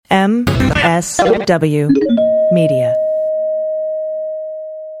MSW Media.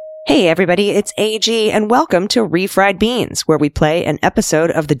 Hey everybody, it's AG and welcome to Refried Beans, where we play an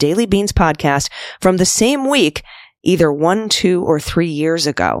episode of the Daily Beans podcast from the same week, either 1, 2, or 3 years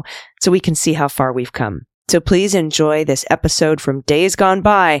ago, so we can see how far we've come. So please enjoy this episode from days gone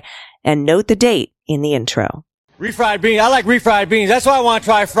by and note the date in the intro. Refried beans. I like refried beans. That's why I want to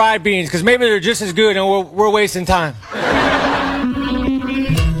try fried beans, because maybe they're just as good and we're wasting time.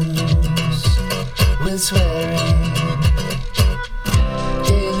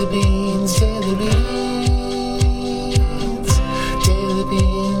 Daily beans, daily beans, daily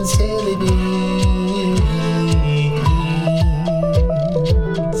beans, daily beans.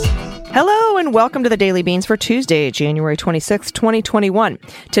 Hello and welcome to the Daily Beans for Tuesday, January 26, 2021.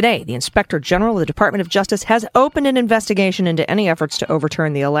 Today, the Inspector General of the Department of Justice has opened an investigation into any efforts to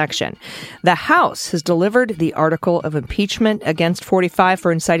overturn the election. The House has delivered the article of impeachment against 45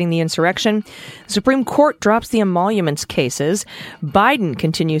 for inciting the insurrection. The Supreme Court drops the emoluments cases. Biden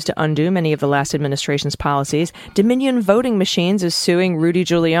continues to undo many of the last administration's policies. Dominion Voting Machines is suing Rudy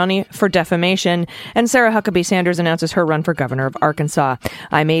Giuliani for defamation. And Sarah Huckabee Sanders announces her run for governor of Arkansas.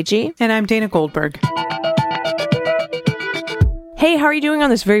 I'm AG. And I'm Dana Goldberg. Hey, how are you doing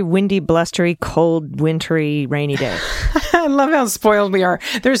on this very windy, blustery, cold, wintry, rainy day? I love how spoiled we are.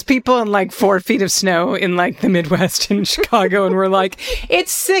 There's people in like 4 feet of snow in like the Midwest in Chicago, and we're like,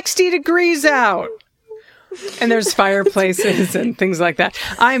 it's 60 degrees out. And there's fireplaces and things like that.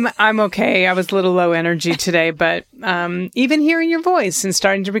 I'm okay. I was a little low energy today, but even hearing your voice and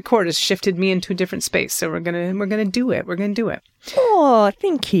starting to record has shifted me into a different space. So we're gonna do it. We're gonna do it. Oh,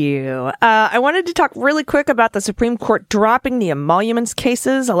 thank you. I wanted to talk really quick about the Supreme Court dropping the emoluments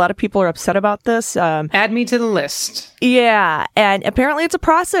cases. A lot of people are upset about this. Add me to the list. Yeah, and apparently it's a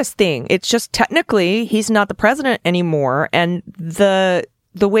process thing. It's just technically he's not the president anymore, and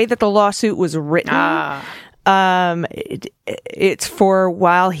the way that the lawsuit was written, it's for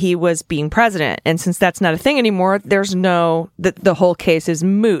while he was being president. And since that's not a thing anymore, there's the whole case is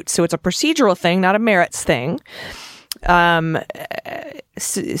moot. So it's a procedural thing, not a merits thing. So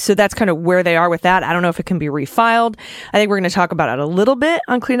that's kind of where they are with that. I don't know if it can be refiled. I think we're going to talk about it a little bit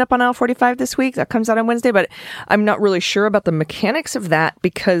on Cleanup on Aisle 45 this week. That comes out on Wednesday, but I'm not really sure about the mechanics of that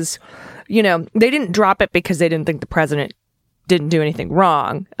because, they didn't drop it because they didn't think the president didn't do anything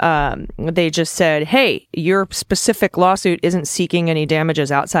wrong. They just said, hey, your specific lawsuit isn't seeking any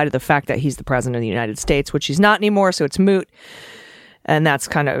damages outside of the fact that he's the president of the United States, which he's not anymore, so it's moot. And that's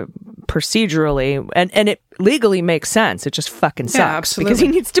kind of procedurally, and it legally makes sense. It just fucking sucks because he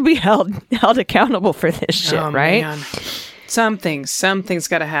needs to be held accountable for this shit, right? Man. Something's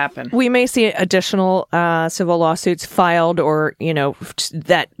got to happen. We may see additional civil lawsuits filed, or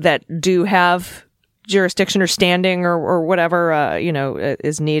that do have jurisdiction or standing or whatever,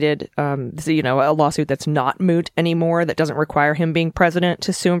 is needed. A lawsuit that's not moot anymore, that doesn't require him being president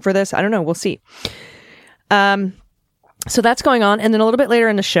to sue him for this. I don't know. We'll see. So that's going on. And then a little bit later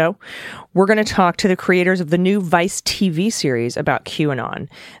in the show, we're going to talk to the creators of the new Vice TV series about QAnon.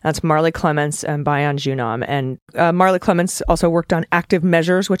 That's Marley Clements and Bayan Joonam. And Marley Clements also worked on Active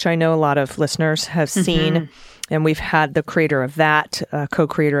Measures, which I know a lot of listeners have seen. Mm-hmm. And we've had the creator of that,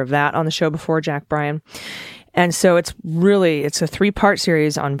 co-creator of that on the show before, Jack Bryan. And so it's a 3-part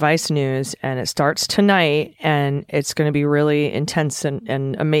series on Vice News, and it starts tonight, and it's going to be really intense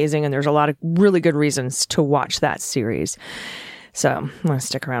and amazing. And there's a lot of really good reasons to watch that series. So I'm going to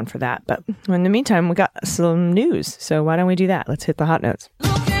stick around for that. But in the meantime, we got some news. So why don't we do that? Let's hit the hot notes.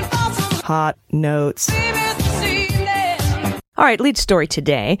 Hot notes. All right, lead story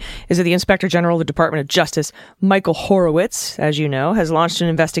today is that the Inspector General of the Department of Justice, Michael Horowitz, as you know, has launched an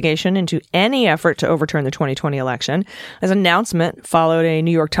investigation into any effort to overturn the 2020 election. His announcement followed a New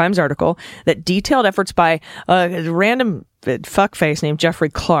York Times article that detailed efforts by a random fuckface named Jeffrey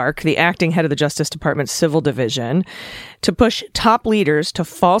Clark, the acting head of the Justice Department's Civil Division, to push top leaders to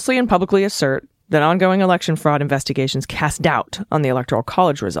falsely and publicly assert that ongoing election fraud investigations cast doubt on the Electoral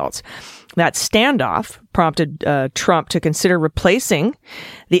College results. That standoff prompted Trump to consider replacing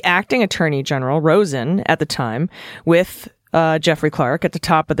the acting Attorney General, Rosen, at the time, with Jeffrey Clark at the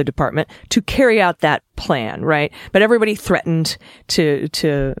top of the department to carry out that plan, right? But everybody threatened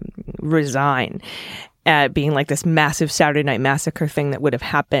to resign, being like this massive Saturday Night Massacre thing that would have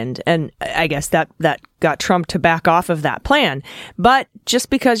happened. And I guess that got Trump to back off of that plan. But just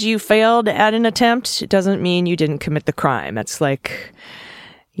because you failed at an attempt, it doesn't mean you didn't commit the crime. It's like,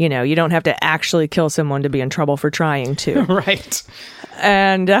 you don't have to actually kill someone to be in trouble for trying to. Right.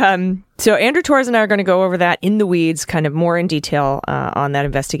 And so Andrew Torres and I are going to go over that in the weeds, kind of more in detail on that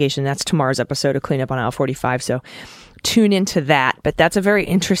investigation. That's tomorrow's episode of Cleanup on Aisle 45. So tune into that. But that's a very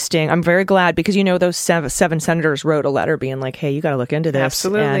interesting. I'm very glad because those seven senators wrote a letter being like, "Hey, you got to look into this."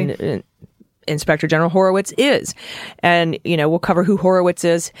 Absolutely. And Inspector General Horowitz is. And, we'll cover who Horowitz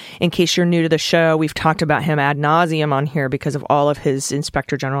is in case you're new to the show. We've talked about him ad nauseum on here because of all of his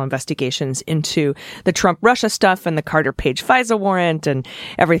Inspector General investigations into the Trump-Russia stuff and the Carter Page FISA warrant and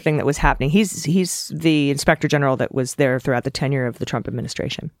everything that was happening. He's the Inspector General that was there throughout the tenure of the Trump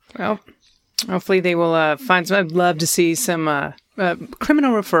administration. Well, hopefully they will find some. I'd love to see some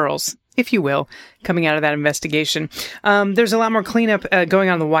criminal referrals, if you will, coming out of that investigation. There's a lot more cleanup going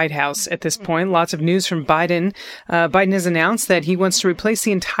on in the White House at this point. Lots of news from Biden. Biden has announced that he wants to replace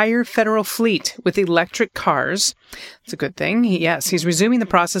the entire federal fleet with electric cars. It's a good thing. He's resuming the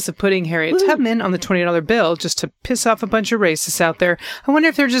process of putting Harriet Tubman on the $20 bill just to piss off a bunch of racists out there. I wonder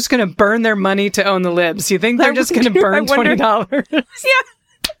if they're just going to burn their money to own the libs. You think they're just going to burn $20? Yeah.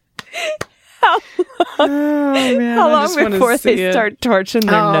 How long before they start torching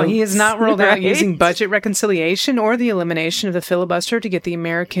their notes? He has not ruled out using budget reconciliation or the elimination of the filibuster to get the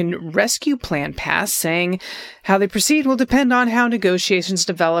American Rescue Plan passed, saying how they proceed will depend on how negotiations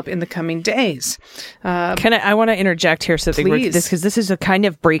develop in the coming days. I want to interject here because this is a kind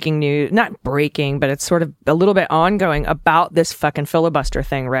of breaking news, not breaking, but it's sort of a little bit ongoing about this fucking filibuster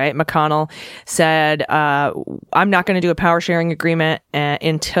thing, right? McConnell said, I'm not going to do a power sharing agreement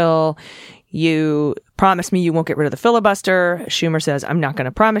until you promise me you won't get rid of the filibuster. Schumer says, I'm not going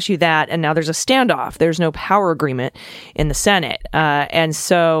to promise you that. And now there's a standoff. There's no power agreement in the Senate. And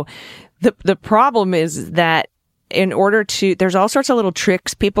so the problem is that there's all sorts of little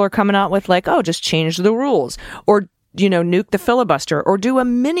tricks people are coming out with, like, oh, just change the rules or, nuke the filibuster or do a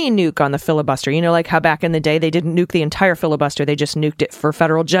mini nuke on the filibuster. Like how back in the day, they didn't nuke the entire filibuster. They just nuked it for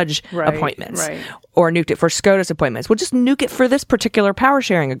federal judge appointments or nuked it for SCOTUS appointments. Well, just nuke it for this particular power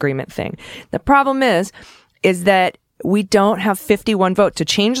sharing agreement thing. The problem is that we don't have 51 votes to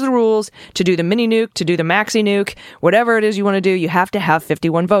change the rules, to do the mini nuke, to do the maxi nuke, whatever it is you want to do. You have to have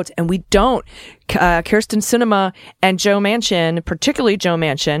 51 votes. And we don't. Kirsten Sinema and Joe Manchin, particularly Joe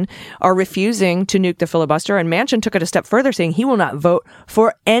Manchin, are refusing to nuke the filibuster. And Manchin took it a step further, saying he will not vote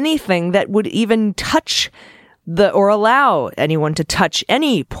for anything that would even touch or allow anyone to touch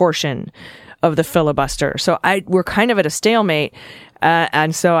any portion of the filibuster. So we're kind of at a stalemate.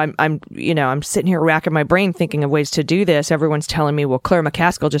 And so I'm sitting here racking my brain thinking of ways to do this. Everyone's telling me, well, Claire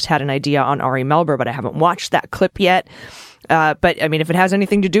McCaskill just had an idea on Ari Melber, but I haven't watched that clip yet. But I mean, if it has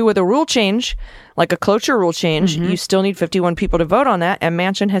anything to do with a rule change, like a cloture rule change, you still need 51 people to vote on that. And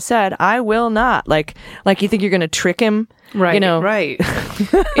Manchin has said, I will not. Like you think you're going to trick him? Right. Right.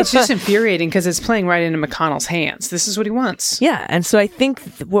 It's just infuriating because it's playing right into McConnell's hands. This is what he wants. Yeah. And so I think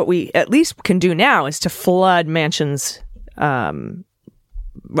what we at least can do now is to flood Manchin's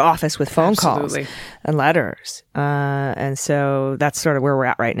office with phone calls and letters. And so that's sort of where we're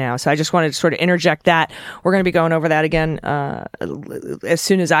at right now. So I just wanted to sort of interject that. We're going to be going over that again as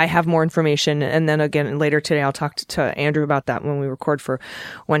soon as I have more information. And then again, later today, I'll talk to Andrew about that when we record for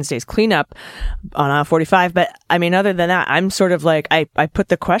Wednesday's cleanup on 45. But I mean, other than that, I'm sort of like, I put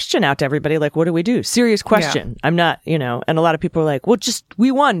the question out to everybody, like, what do we do? Serious question. Yeah. I'm not, and a lot of people are like, well,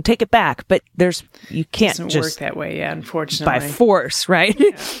 we won, take it back. But you can't just work that way. Yeah, unfortunately. By force, right?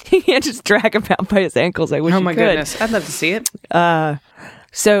 Yeah. You can't just drag him out by his ankles. I wish you could. Goodness. I'd love to see it.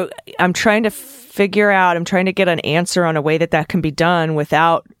 So I'm trying to get an answer on a way that can be done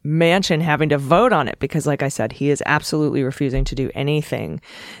without Manchin having to vote on it. Because like I said, he is absolutely refusing to do anything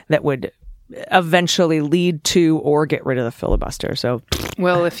that would eventually lead to or get rid of the filibuster. So,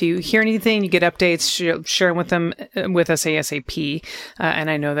 well, if you hear anything, you get updates, share them with us ASAP. And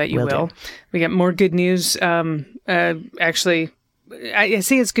I know that you will. We got more good news. Actually, I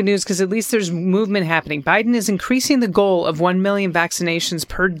say it's good news because at least there's movement happening. Biden is increasing the goal of 1 million vaccinations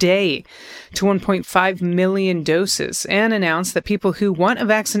per day to 1.5 million doses and announced that people who want a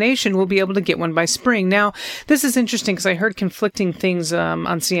vaccination will be able to get one by spring. Now, this is interesting because I heard conflicting things on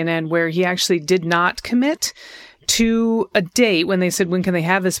CNN where he actually did not commit to a date when they said, when can they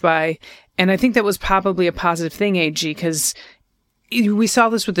have this by? And I think that was probably a positive thing, AG, because we saw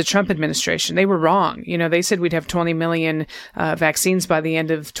this with the Trump administration. They were wrong. They said we'd have 20 million vaccines by the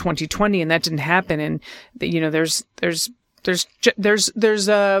end of 2020, and that didn't happen. And there's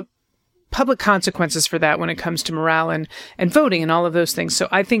public consequences for that when it comes to morale and voting and all of those things. So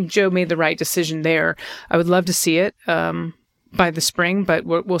I think Joe made the right decision there. I would love to see it. by the spring, but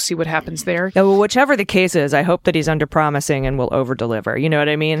we'll see what happens there. Yeah, well, whichever the case is, I hope that he's under-promising and will over-deliver. You know what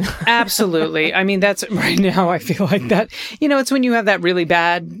I mean? Absolutely. I mean, that's right now, I feel like that. It's when you have that really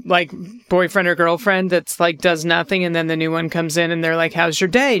bad, like, boyfriend or girlfriend that's, like, does nothing, and then the new one comes in and they're like, how's your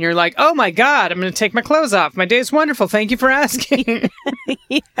day? And you're like, oh my God, I'm going to take my clothes off. My day's wonderful. Thank you for asking.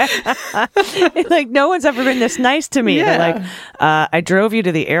 Like, no one's ever been this nice to me. Yeah. They're like, I drove you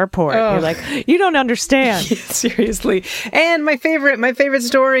to the airport. Oh. You're like, you don't understand. Seriously. And my favorite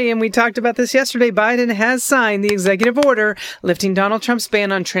story, and we talked about this yesterday, Biden has signed the executive order lifting Donald Trump's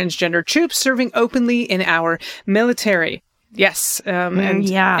ban on transgender troops serving openly in our military. Yes.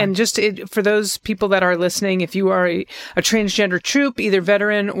 And just for those people that are listening, if you are a transgender troop, either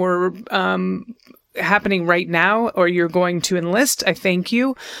veteran or happening right now, or you're going to enlist, I thank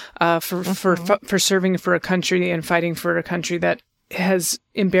you for serving for a country and fighting for a country that has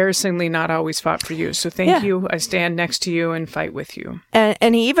embarrassingly not always fought for you. So thank you. I stand next to you and fight with you.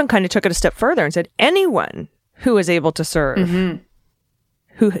 And he even kind of took it a step further and said, anyone who is able to serve,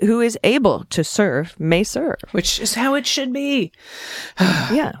 who is able to serve may serve. Which is how it should be.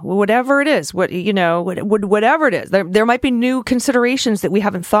 Yeah, whatever it is, whatever it is. There might be new considerations that we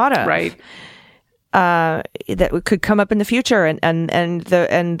haven't thought of. Right. That could come up in the future. And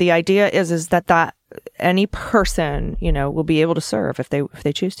the idea is that any person, will be able to serve if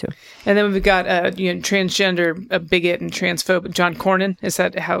they choose to. And then we've got transgender, a bigot and transphobe, John Cornyn. Is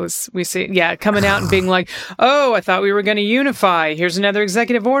that how we see it? Yeah, coming out and being like, oh, I thought we were going to unify. Here's another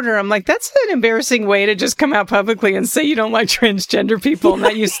executive order. I'm like, that's an embarrassing way to just come out publicly and say you don't like transgender people and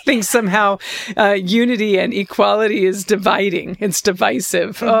that you think somehow unity and equality is dividing. It's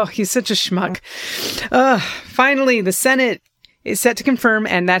divisive. Oh, he's such a schmuck. Finally, the Senate is set to confirm,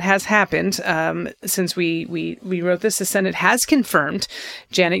 and that has happened since we wrote this. The Senate has confirmed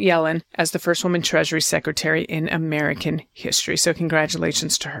Janet Yellen as the first woman Treasury Secretary in American history. So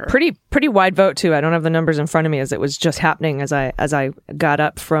congratulations to her. Pretty wide vote too. I don't have the numbers in front of me as it was just happening as I got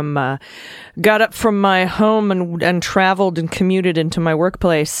up from my home and traveled and commuted into my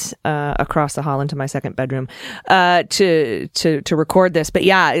workplace across the hall into my second bedroom to record this. But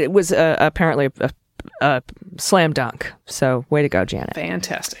yeah, it was apparently a slam dunk. So way to go, Janet.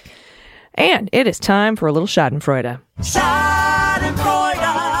 Fantastic. And it is time for a little Schadenfreude. Schadenfreude.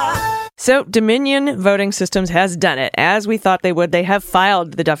 So Dominion Voting Systems has done it. As we thought they would, they have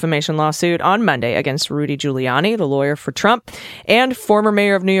filed the defamation lawsuit on Monday against Rudy Giuliani, the lawyer for Trump, and former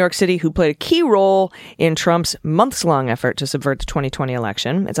mayor of New York City, who played a key role in Trump's months-long effort to subvert the 2020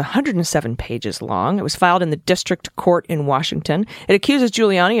 election. It's 107 pages long. It was filed in the district court in Washington. It accuses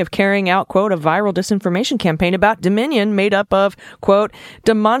Giuliani of carrying out, quote, a viral disinformation campaign about Dominion made up of, quote,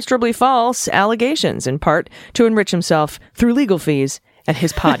 demonstrably false allegations, in part to enrich himself through legal fees at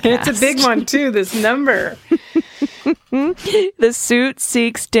his podcast. It's a big one, too, this number. The suit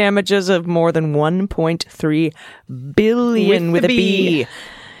seeks damages of more than $1.3 billion with a B.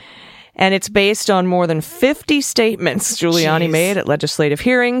 And it's based on more than 50 statements Giuliani made at legislative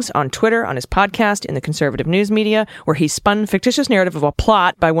hearings, on Twitter, on his podcast, in the conservative news media, where he spun fictitious narrative of a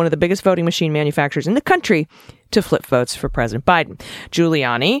plot by one of the biggest voting machine manufacturers in the country to flip votes for President Biden.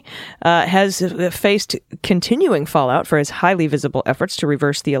 Giuliani has faced continuing fallout for his highly visible efforts to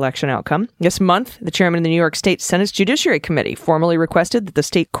reverse the election outcome. This month, the chairman of the New York State Senate's Judiciary Committee formally requested that the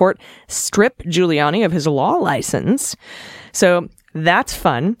state court strip Giuliani of his law license. So that's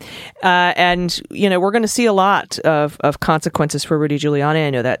fun. And, we're going to see a lot of consequences for Rudy Giuliani. I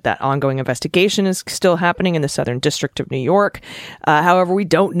know that ongoing investigation is still happening in the Southern District of New York. However, we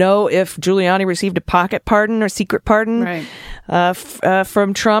don't know if Giuliani received a pocket pardon or secret pardon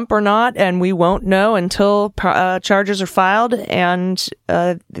from Trump or not. And we won't know until charges are filed. And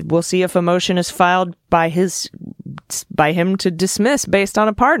we'll see if a motion is filed by him to dismiss based on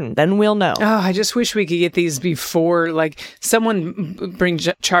a pardon. Then we'll know. Oh, I just wish we could get these before, someone bring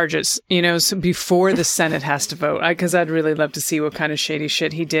charges, so before the Senate has to vote. Because I'd really love to see what kind of shady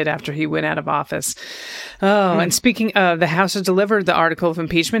shit he did after he went out of office. Oh, and speaking of, the House has delivered the article of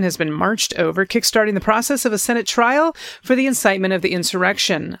impeachment has been marched over, kickstarting the process of a Senate trial for the incitement of the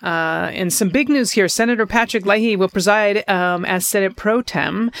insurrection. And some big news here. Senator Patrick Leahy will preside as Senate pro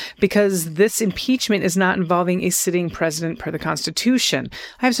tem because this impeachment is not involving a sitting president per the Constitution.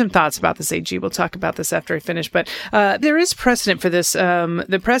 I have some thoughts about this, AG. We'll talk about this after I finish. But there is precedent for this.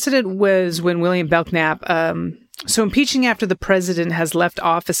 The precedent was when William Belknap, so impeaching after the president has left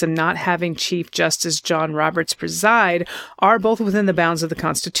office and not having Chief Justice John Roberts preside are both within the bounds of the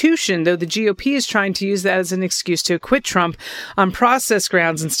Constitution, though the GOP is trying to use that as an excuse to acquit Trump on process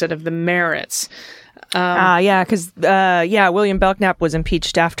grounds instead of the merits. William Belknap was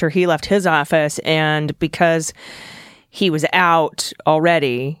impeached after he left his office, and because he was out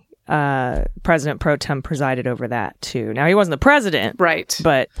already, President Pro Tem presided over that too. Now, he wasn't the president, Right.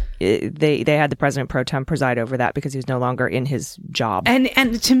 but they had the President Pro Tem preside over that because he was no longer in his job. And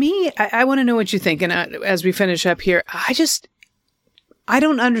to me, I want to know what you think. And as we finish up here, I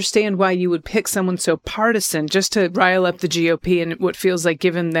don't understand why you would pick someone so partisan just to rile up the GOP and what feels like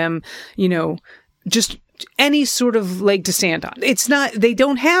giving them, just any sort of leg to stand on. It's not, they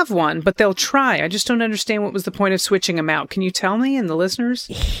don't have one, but they'll try. I just don't understand what was the point of switching them out. Can you tell me and the listeners?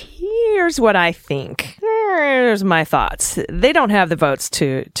 Here's what I think. Here's my thoughts. They don't have the votes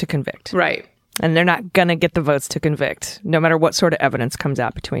to convict. Right. And they're not going to get the votes to convict, no matter what sort of evidence comes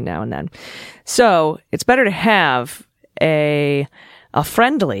out between now and then. So it's better to have a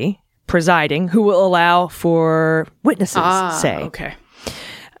friendly presiding who will allow for witnesses, say. Okay.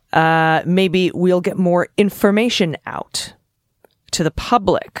 Maybe we'll get more information out to the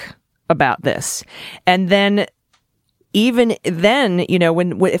public about this. And then even then,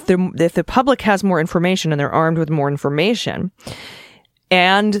 if the public has more information and they're armed with more information,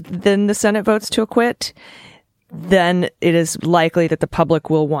 and then the Senate votes to acquit, then it is likely that the public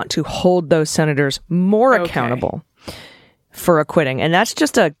will want to hold those senators more accountable for acquitting. And that's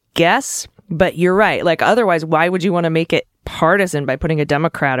just a guess, but you're right. Like, otherwise, why would you want to make it partisan by putting a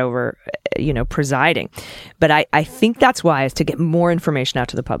Democrat over, presiding? But I think that's wise, to get more information out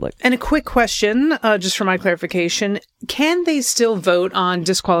to the public. And a quick question, just for my clarification. Can they still vote on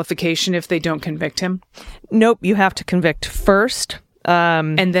disqualification if they don't convict him? Nope. You have to convict first.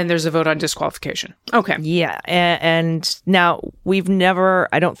 And then there's a vote on disqualification. Okay. Yeah. And now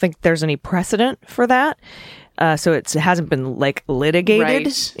I don't think there's any precedent for that. So it hasn't been litigated,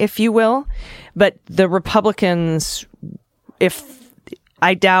 Right. if you will. But the Republicans,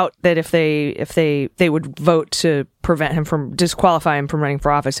 I doubt that if they would vote to disqualify him from running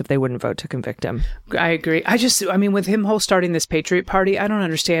for office if they wouldn't vote to convict him. I agree. With him starting this Patriot Party, I don't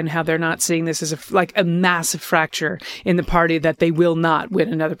understand how they're not seeing this as a massive fracture in the party, that they will not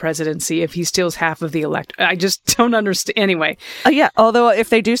win another presidency if he steals half of the elect. I just don't understand. Anyway. Yeah. Although if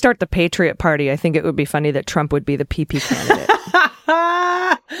they do start the Patriot Party, I think it would be funny that Trump would be the PP candidate.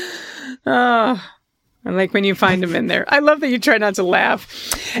 Oh, I like when you find him in there. I love that you try not to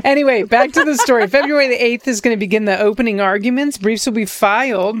laugh. Anyway, back to the story. February the 8th is going to begin the opening arguments. Briefs will be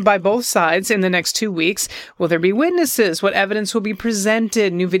filed by both sides in the next 2 weeks. Will there be witnesses? What evidence will be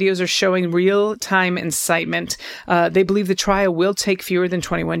presented? New videos are showing real-time incitement. They believe the trial will take fewer than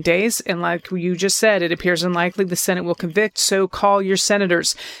 21 days. And like you just said, it appears unlikely the Senate will convict. So call your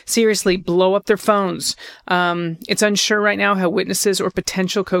senators. Seriously, blow up their phones. It's unsure right now how witnesses or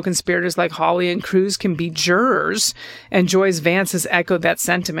potential co-conspirators like Hawley and Cruz can be jurors, and Joyce Vance has echoed that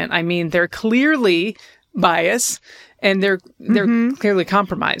sentiment. I mean, they're clearly biased and they're clearly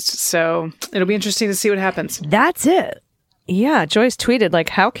compromised. So it'll be interesting to see what happens. That's it. Yeah, Joyce tweeted,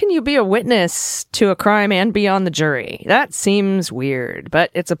 how can you be a witness to a crime and be on the jury? That seems weird,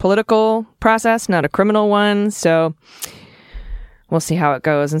 but it's a political process, not a criminal one. So we'll see how it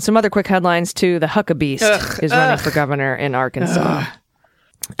goes. And some other quick headlines too. The Huckabeast is running for governor in Arkansas.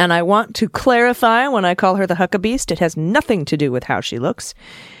 And I want to clarify, when I call her the Huckabeast, it has nothing to do with how she looks.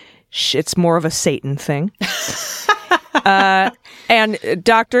 It's more of a Satan thing. And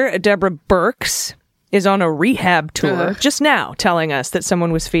Dr. Deborah Birx is on a rehab tour just now, telling us that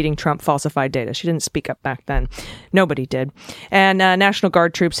someone was feeding Trump falsified data. She didn't speak up back then. Nobody did. And National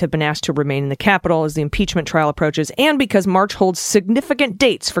Guard troops have been asked to remain in the Capitol as the impeachment trial approaches, and because March holds significant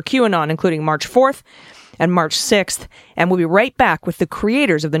dates for QAnon, including March 4th and March 6th. And we'll be right back with the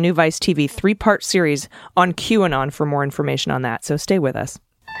creators of the new Vice TV 3-part series on QAnon for more information on that. So stay with us.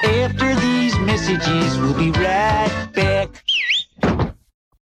 After these messages, we'll be right back.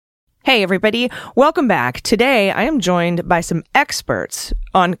 Hey, everybody. Welcome back. Today, I am joined by some experts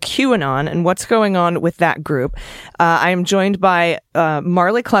on QAnon and what's going on with that group. I am joined by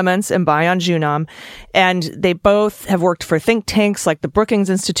Marley Clements and Bayan Joonam, and they both have worked for think tanks like the Brookings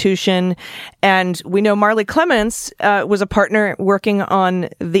Institution. And we know Marley Clements was a partner working on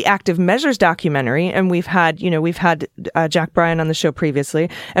the Active Measures documentary, and we've had Jack Bryan on the show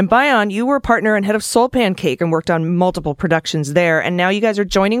previously. And Bayan, you were a partner and head of Soul Pancake and worked on multiple productions there. And now you guys are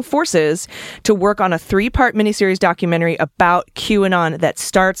joining forces to work on a 3-part miniseries documentary about QAnon that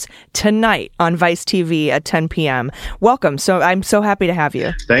starts tonight on Vice TV at 10 p.m. Welcome. So I'm so happy to have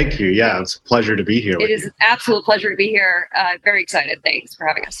you. Thank you. Yeah, it's a pleasure to be here. It is an absolute pleasure to be here. Very excited. Thanks for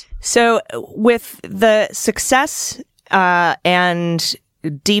having us. So with the success and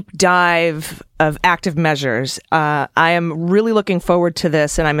deep dive of active measures. I am really looking forward to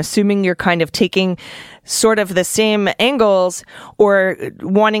this, and I'm assuming you're kind of taking sort of the same angles or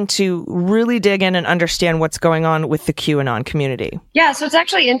wanting to really dig in and understand what's going on with the QAnon community. Yeah, so it's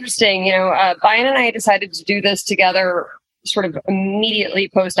actually interesting. Bayan and I decided to do this together sort of immediately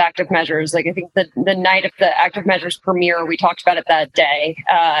post active measures. Like I think the night of the active measures premiere, we talked about it that day.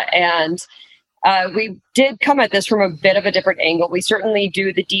 And we did come at this from a bit of a different angle. We certainly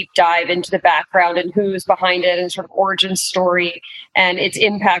do the deep dive into the background and who's behind it and sort of origin story and its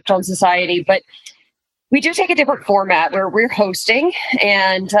impact on society. But we do take a different format where we're hosting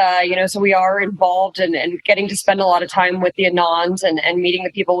and, so we are involved and getting to spend a lot of time with the Anons and meeting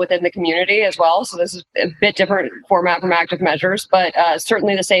the people within the community as well. So this is a bit different format from active measures, but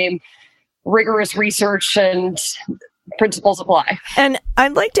certainly the same rigorous research and principles apply. And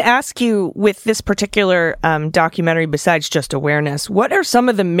I'd like to ask you, with this particular documentary, besides just awareness, what are some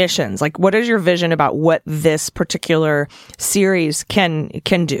of the missions? Like, what is your vision about what this particular series can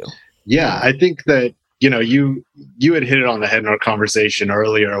do? Yeah, I think that, you had hit it on the head in our conversation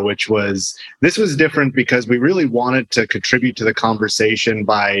earlier, which was this was different because we really wanted to contribute to the conversation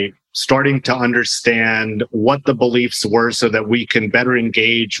by starting to understand what the beliefs were so that we can better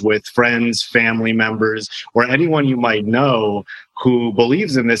engage with friends, family members, or anyone you might know who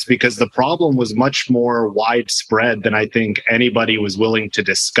believes in this, because the problem was much more widespread than I think anybody was willing to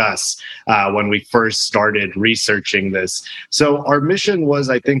discuss when we first started researching this. So our mission was,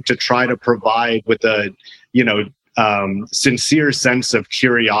 I think, to try to provide with a, sincere sense of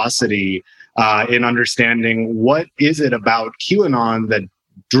curiosity in understanding what is it about QAnon that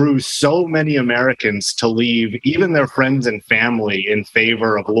drew so many Americans to leave even their friends and family in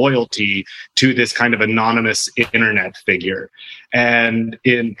favor of loyalty to this kind of anonymous internet figure. And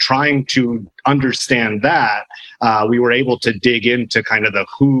in trying to understand that, we were able to dig into kind of the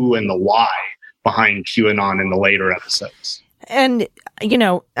who and the why behind QAnon in the later episodes. And,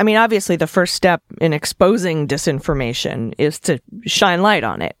 obviously the first step in exposing disinformation is to shine light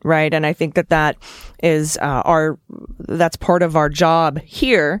on it, right? And I think that is that's part of our job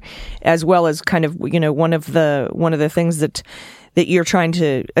here, as well as kind of, one of the things that you're trying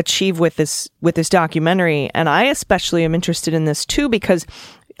to achieve with this documentary. And I especially am interested in this too, because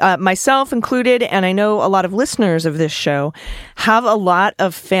myself included, and I know a lot of listeners of this show have a lot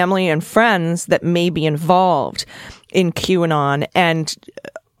of family and friends that may be involved in QAnon and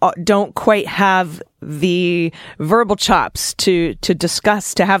don't quite have the verbal chops to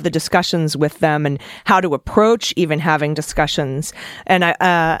have the discussions with them and how to approach even having discussions. And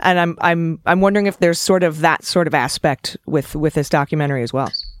I'm wondering if there's sort of that sort of aspect with this documentary as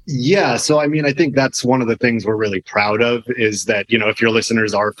well. Yeah. So, I think that's one of the things we're really proud of is that, if your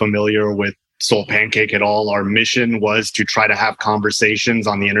listeners are familiar with Soul Pancake at all, our mission was to try to have conversations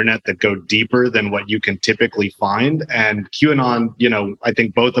on the internet that go deeper than what you can typically find. And QAnon, I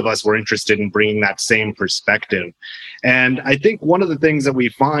think both of us were interested in bringing that same perspective. And I think one of the things that we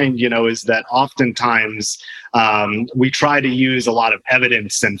find, is that oftentimes we try to use a lot of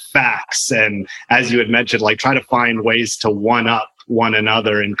evidence and facts. And as you had mentioned, like try to find ways to one up one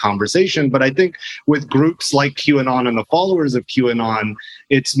another in conversation. But I think with groups like QAnon and the followers of QAnon,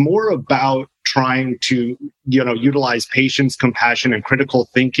 it's more about trying to, utilize patience, compassion, and critical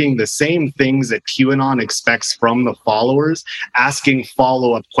thinking, the same things that QAnon expects from the followers, asking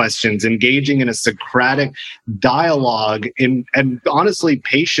follow-up questions, engaging in a Socratic dialogue, and honestly,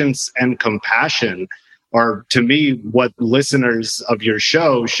 patience and compassion are, to me, what listeners of your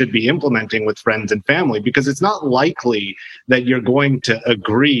show should be implementing with friends and family, because it's not likely that you're going to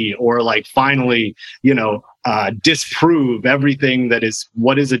agree or finally, disprove everything that is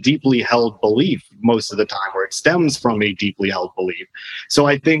what is a deeply held belief most of the time, or it stems from a deeply held belief. So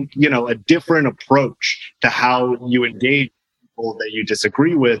I think, a different approach to how you engage people that you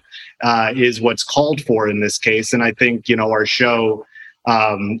disagree with is what's called for in this case. And I think, our show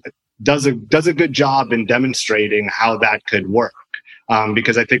does a good job in demonstrating how that could work,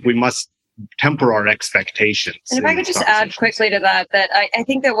 because I think we must temper our expectations. And if I could just add quickly to that I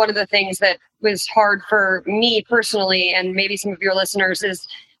think that one of the things that was hard for me personally, and maybe some of your listeners, is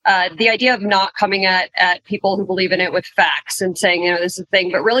the idea of not coming at people who believe in it with facts and saying, this is a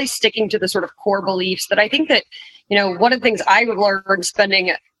thing, but really sticking to the sort of core beliefs that I think that, one of the things I learned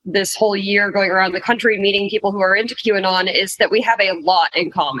spending this whole year going around the country meeting people who are into QAnon is that we have a lot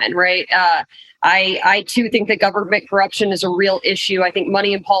in common, right? I too think that government corruption is a real issue. I think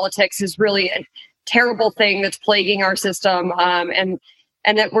money in politics is really a terrible thing that's plaguing our system, and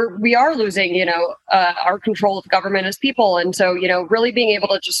that we are losing, our control of government as people. And so, really being able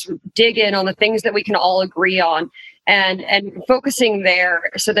to just dig in on the things that we can all agree on and focusing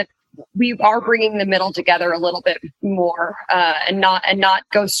there so that we are bringing the middle together a little bit more, and not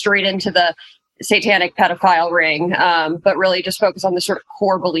go straight into the satanic pedophile ring, but really just focus on the sort of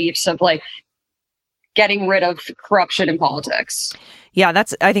core beliefs of like getting rid of corruption in politics. Yeah,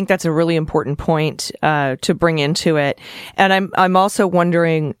 I think that's a really important point to bring into it. And I'm also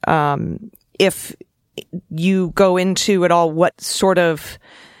wondering if you go into at all what sort of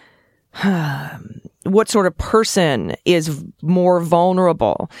person is more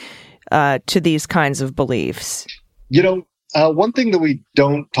vulnerable to these kinds of beliefs. One thing that we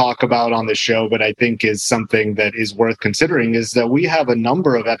don't talk about on the show, but I think is something that is worth considering, is that we have a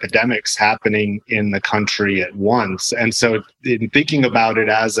number of epidemics happening in the country at once. And so in thinking about it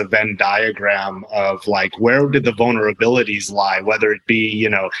as a Venn diagram of like, where did the vulnerabilities lie, whether it be,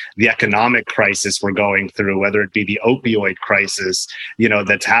 the economic crisis we're going through, whether it be the opioid crisis,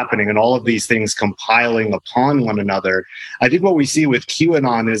 that's happening, and all of these things compiling upon one another. I think what we see with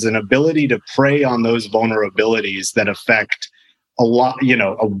QAnon is an ability to prey on those vulnerabilities that affect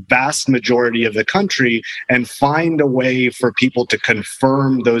a vast majority of the country, and find a way for people to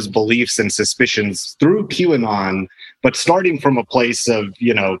confirm those beliefs and suspicions through QAnon, but starting from a place of,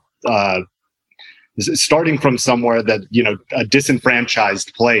 starting from somewhere that, a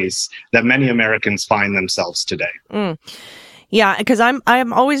disenfranchised place that many Americans find themselves today. Mm. Yeah, because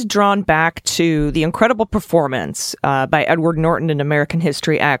I'm always drawn back to the incredible performance by Edward Norton in American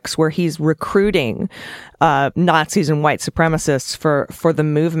History X, where he's recruiting Nazis and white supremacists for the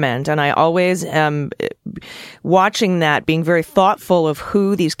movement. And I always am watching that, being very thoughtful of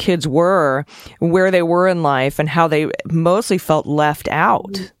who these kids were, where they were in life, and how they mostly felt left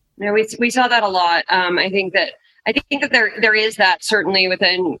out. Yeah, we saw that a lot. I think that there is that certainly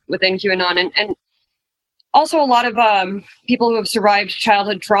within QAnon, and also a lot of people who have survived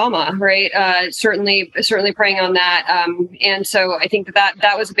childhood trauma, right? Certainly preying on that. And so I think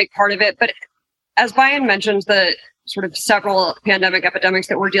that was a big part of it. But as Bayan mentioned, the sort of several pandemic epidemics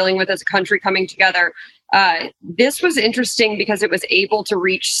that we're dealing with as a country coming together, this was interesting because it was able to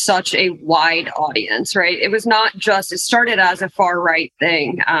reach such a wide audience, right? It was not just, it started as a far right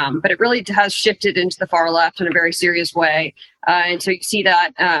thing, but it really has shifted into the far left in a very serious way. And so you see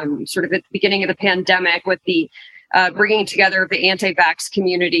that sort of at the beginning of the pandemic with the bringing together of the anti-vax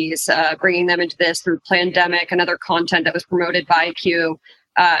communities, bringing them into this through Plandemic and other content that was promoted by Q.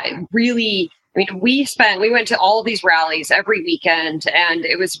 Really, I mean, we went to all of these rallies every weekend, and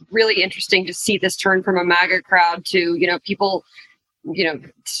it was really interesting to see this turn from a MAGA crowd to, people,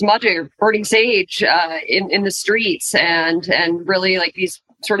 smudging or burning sage in the streets, and really like these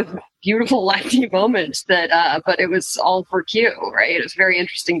sort of beautiful lefty moments that, but it was all for Q, right? It was very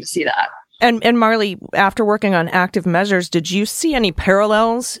interesting to see that. And Marley, after working on active measures, did you see any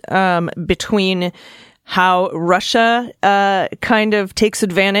parallels between how Russia kind of takes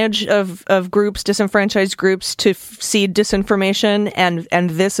advantage of groups, disenfranchised groups, to seed disinformation, and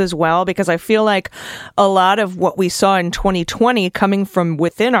this as well? Because I feel like a lot of what we saw in 2020 coming from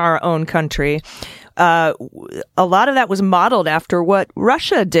within our own country, a lot of that was modeled after what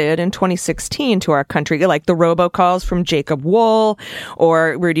Russia did in 2016 to our country, like the robocalls from Jacob Wool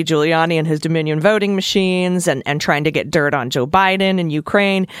or Rudy Giuliani and his Dominion voting machines, and trying to get dirt on Joe Biden in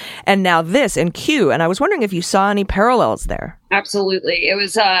Ukraine, and now this in Q. And I was wondering if you saw any parallels there. Absolutely. It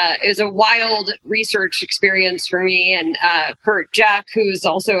was a wild research experience for me, and for Jack, who's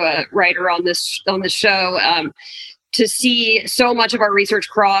also a writer on the show, to see so much of our research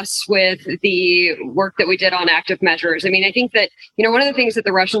cross with the work that we did on active measures. I mean, I think that, one of the things that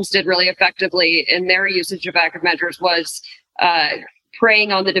the Russians did really effectively in their usage of active measures was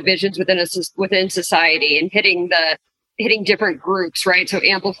preying on the divisions within society and hitting different groups, right? So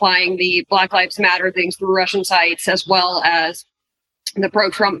amplifying the Black Lives Matter things through Russian sites, as well as the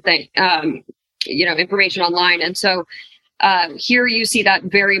pro-Trump thing, information online. And so here you see that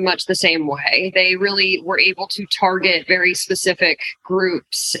very much the same way. They really were able to target very specific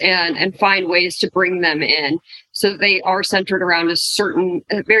groups and find ways to bring them in. So they are centered around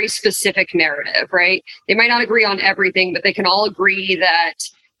a very specific narrative, right? They might not agree on everything, but they can all agree that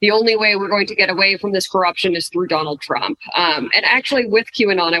the only way we're going to get away from this corruption is through Donald Trump. And actually with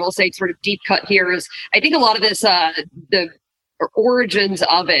QAnon, I will say sort of deep cut here is, I think a lot of this, the origins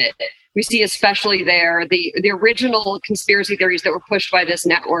of it, we see especially there, the original conspiracy theories that were pushed by this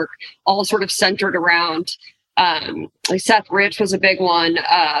network all sort of centered around, like Seth Rich was a big one,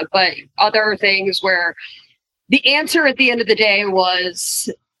 but other things where the answer at the end of the day was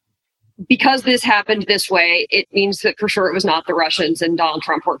because this happened this way, it means that for sure it was not the Russians and Donald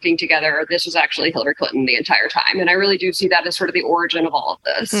Trump working together. This was actually Hillary Clinton the entire time. And I really do see that as sort of the origin of all of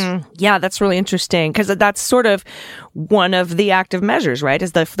this. Yeah, that's really interesting because that's sort of one of the active measures, right?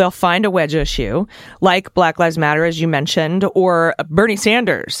 Is they'll find a wedge issue like Black Lives Matter, as you mentioned, or Bernie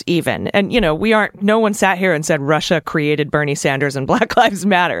Sanders even. And, no one sat here and said Russia created Bernie Sanders and Black Lives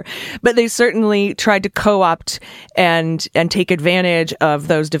Matter, but they certainly tried to co-opt and take advantage of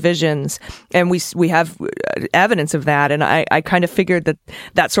those divisions. And we have evidence of that. And I kind of figured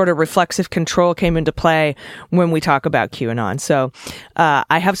that sort of reflexive control came into play when we talk about QAnon. So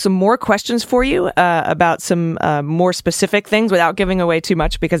I have some more questions for you about some more specific things without giving away too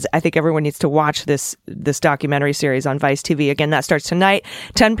much, because I think everyone needs to watch this documentary series on Vice TV. Again, that starts tonight,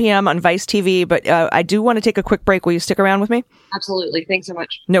 10 p.m. on Vice TV. But I do want to take a quick break. Will you stick around with me? Absolutely. Thanks so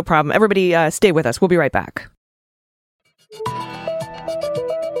much. No problem. Everybody stay with us. We'll be right back.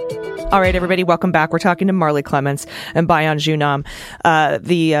 All right, everybody, welcome back. We're talking to Marley Clements and Bayan Joonam,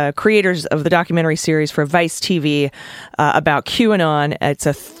 the creators of the documentary series for Vice TV about QAnon. It's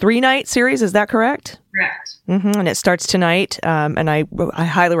a 3-night series. Is that correct? Correct. And it starts tonight. And I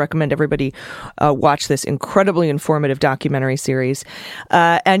highly recommend everybody watch this incredibly informative documentary series.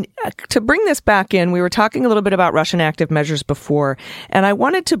 And to bring this back in, we were talking a little bit about Russian active measures before, and I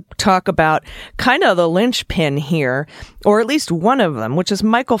wanted to talk about kind of the linchpin here, or at least one of them, which is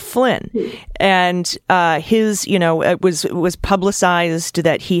Michael Flynn. And his, it was publicized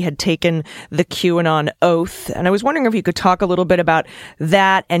that he had taken the QAnon oath. And I was wondering if you could talk a little bit about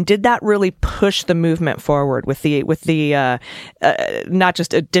that, and did that really push the movement forward with the not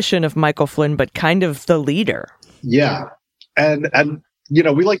just addition of Michael Flynn, but kind of the leader? Yeah. And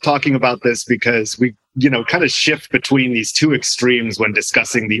we like talking about this because we, kind of shift between these two extremes when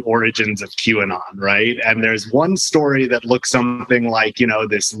discussing the origins of QAnon, right? And there's one story that looks something like,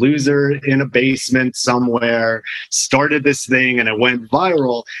 this loser in a basement somewhere started this thing and it went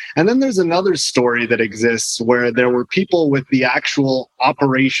viral. And then there's another story that exists where there were people with the actual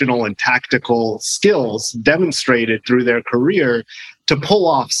operational and tactical skills demonstrated through their career to pull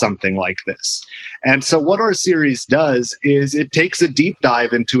off something like this. And so what our series does is it takes a deep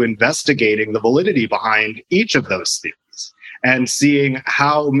dive into investigating the validity behind each of those theories and seeing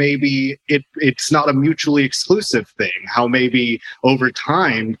how maybe it's not a mutually exclusive thing, how maybe over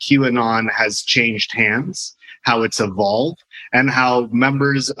time QAnon has changed hands, how it's evolved, and how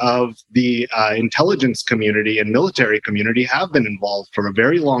members of the intelligence community and military community have been involved for a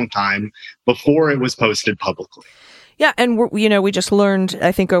very long time before it was posted publicly. Yeah, and we just learned,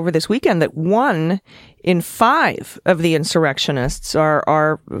 I think, over this weekend that 1 in 5 of the insurrectionists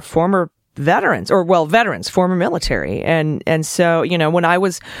are former veterans, former military, and so when I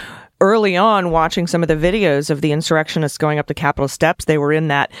was early on watching some of the videos of the insurrectionists going up the Capitol steps, they were in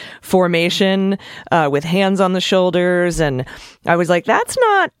that formation with hands on the shoulders. And I was like, that's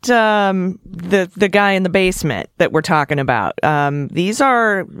not the guy in the basement that we're talking about. These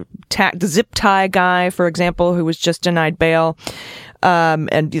are the zip tie guy, for example, who was just denied bail.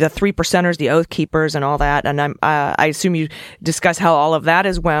 And the 3%ers, the Oath Keepers, and all that. And I assume you discuss how all of that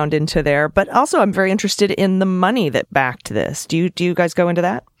is wound into there. But also, I'm very interested in the money that backed this. Do you guys go into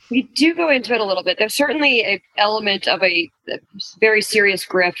that? We do go into it a little bit. There's certainly an element of a very serious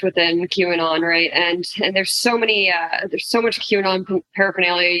grift within QAnon, right? And there's so much QAnon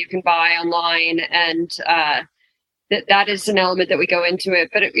paraphernalia you can buy online, and that is an element that we go into it.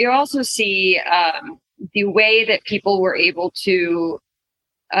 But you also see the way that people were able to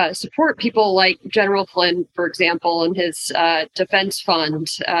support people like General Flynn, for example, and his defense fund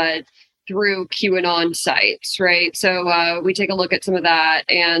through QAnon sites, right? So we take a look at some of that,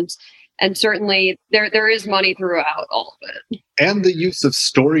 and certainly there is money throughout all of it. And the use of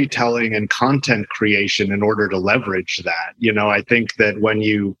storytelling and content creation in order to leverage that. I think that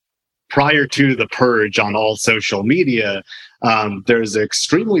prior to the purge on all social media, there's an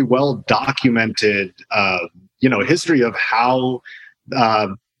extremely well documented, history of how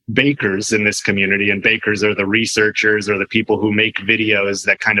bakers in this community, and bakers are the researchers or the people who make videos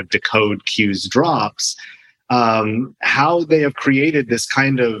that kind of decode Q's drops, how they have created this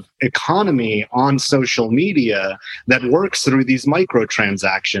kind of economy on social media that works through these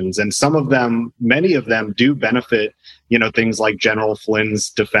microtransactions. And many of them do benefit, things like General Flynn's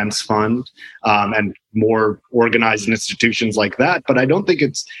defense fund, and more organized institutions like that. But I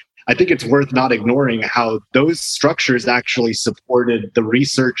think it's worth not ignoring how those structures actually supported the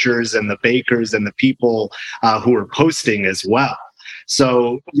researchers and the bakers and the people who are posting as well.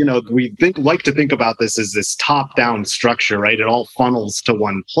 So, we like to think about this as this top-down structure, right? It all funnels to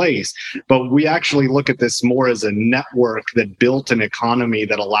one place. But we actually look at this more as a network that built an economy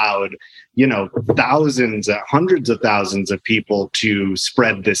that allowed, thousands, hundreds of thousands of people to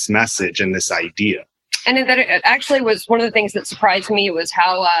spread this message and this idea. And that it actually was one of the things that surprised me was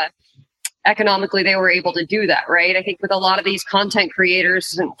how economically they were able to do that, right? I think with a lot of these content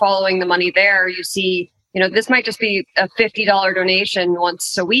creators and following the money there, you see, this might just be a $50 donation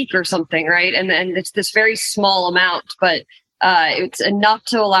once a week or something, right? And it's this very small amount, but it's enough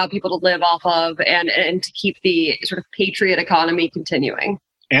to allow people to live off of and to keep the sort of patriot economy continuing.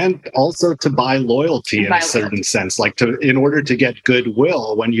 And also to buy loyalty in a certain sense, in order to get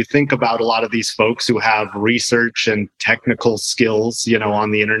goodwill. When you think about a lot of these folks who have research and technical skills,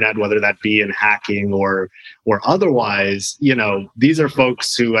 on the internet, whether that be in hacking or otherwise, these are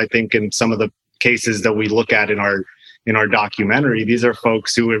folks who I think in some of the cases that we look at in our documentary, these are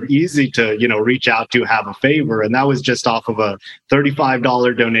folks who are easy to, reach out to, have a favor. And that was just off of a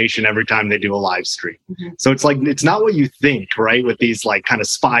 $35 donation every time they do a live stream. Mm-hmm. So it's not what you think, right? With these kind of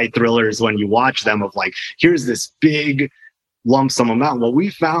spy thrillers when you watch them of here's this big lump sum amount. What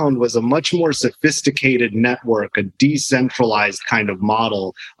we found was a much more sophisticated network, a decentralized kind of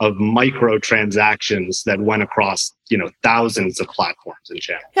model of micro transactions that went across, thousands of platforms and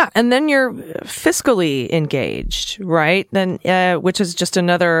channels. Yeah, and then you're fiscally engaged, right? Then, which is just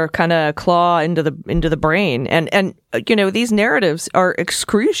another kind of claw into the brain. And these narratives are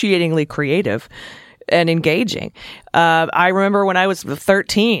excruciatingly creative and engaging. I remember when I was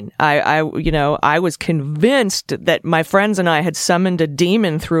 13, I was convinced that my friends and I had summoned a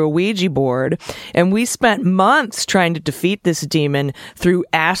demon through a Ouija board, and we spent months trying to defeat this demon through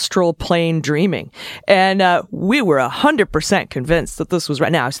astral plane dreaming. And we were 100% convinced that this was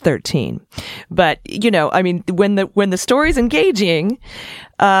right. Now I was 13, but when the story's engaging,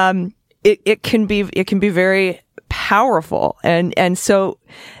 it can be very powerful, and so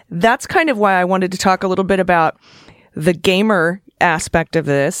that's kind of why I wanted to talk a little bit about the gamer aspect of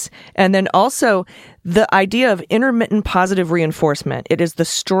this, and then also the idea of intermittent positive reinforcement. It is the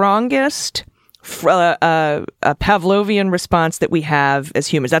strongest Pavlovian response that we have as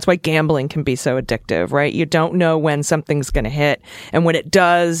humans. That's why gambling can be so addictive, right? You don't know when something's going to hit, and when it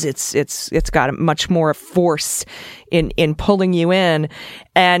does, it's got a much more force in pulling you in,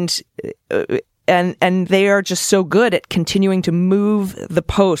 and they are just so good at continuing to move the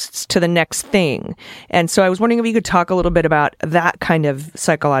posts to the next thing. And so I was wondering if you could talk a little bit about that kind of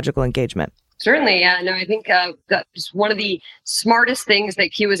psychological engagement. Certainly, yeah. No, I think that's one of the smartest things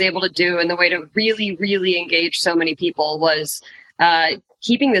that Q was able to do, and the way to really, really engage so many people was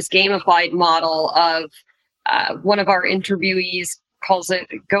keeping this gamified model of one of our interviewees calls it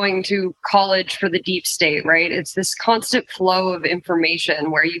going to college for the deep state, right? It's this constant flow of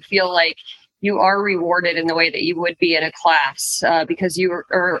information where you feel like you are rewarded in the way that you would be in a class because you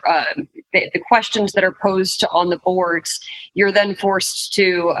are the questions that are posed on the boards. You're then forced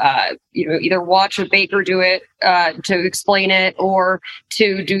to either watch a baker do it to explain it, or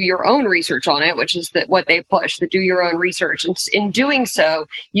to do your own research on it, which is what they push, the do your own research. And in doing so,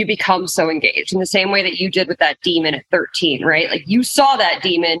 you become so engaged in the same way that you did with that demon at 13, right? Like you saw that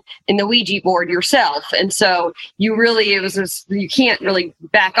demon in the Ouija board yourself, and so you can't really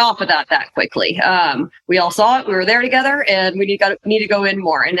back off of that quickly. We all saw it. We were there together, and we need to go in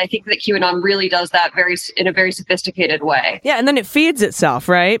more. And I think that QAnon really does that in a very sophisticated way. Yeah, and then it feeds itself,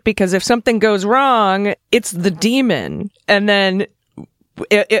 right? Because if something goes wrong, it's the demon, and then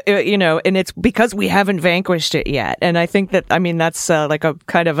and it's because we haven't vanquished it yet. And I think that's like a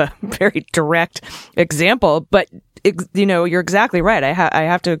kind of a very direct example, but. You're exactly right. I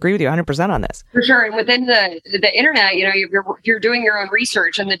have to agree with you 100% on this. For sure. And within the internet, you're doing your own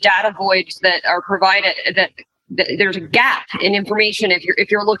research, and the data voids that are provided, that there's a gap in information.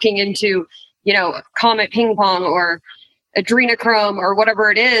 If you're looking into, Comet Ping Pong or adrenochrome or whatever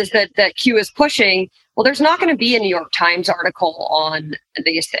it is that Q is pushing, well, there's not going to be a New York Times article on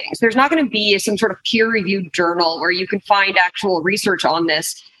these things. There's not going to be some sort of peer-reviewed journal where you can find actual research on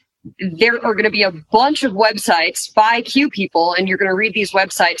this. There are going to be a bunch of websites by Q people, and you're going to read these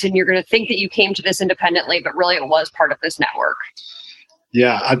websites and you're going to think that you came to this independently, but really it was part of this network.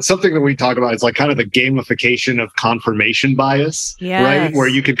 Yeah, and something that we talk about is like kind of the gamification of confirmation bias, right? Where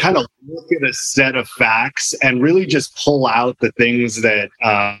you could kind of look at a set of facts and really just pull out the things that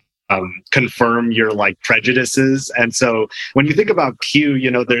confirm your like prejudices. And so when you think about Q,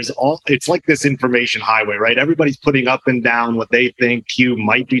 it's like this information highway, right? Everybody's putting up and down what they think Q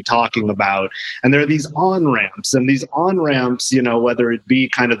might be talking about. And there are these on-ramps, and these on-ramps, whether it be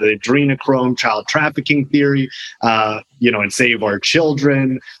kind of the adrenochrome child trafficking theory, and Save Our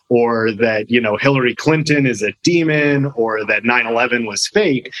Children, or that, Hillary Clinton is a demon, or that 9/11 was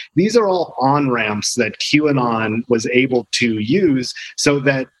fake. These are all on-ramps that QAnon was able to use so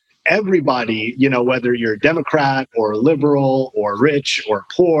that everybody, whether you're Democrat or liberal or rich or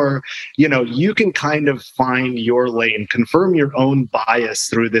poor, you can kind of find your lane, confirm your own bias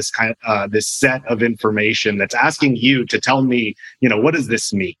through this this set of information that's asking you to tell me, what does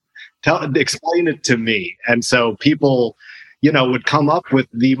this mean? Explain it to me. And so people, would come up with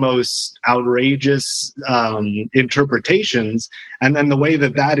the most outrageous interpretations. And then the way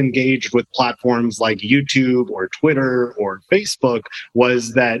that engaged with platforms like YouTube or Twitter or Facebook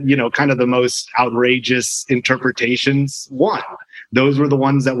was that, kind of the most outrageous interpretations won. Those were the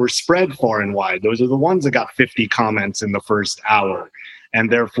ones that were spread far and wide. Those are the ones that got 50 comments in the first hour.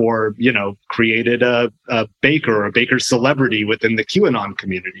 And therefore, created a baker celebrity within the QAnon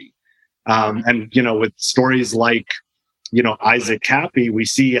community. And, with stories like, Isaac Cappy, we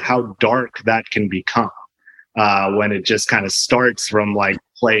see how dark that can become when it just kind of starts from like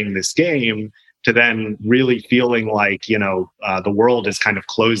playing this game to then really feeling like, the world is kind of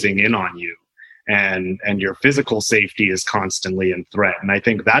closing in on you and your physical safety is constantly in threat. And I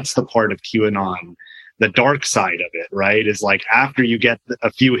think that's the part of QAnon, the dark side of it, right? Is like after you get a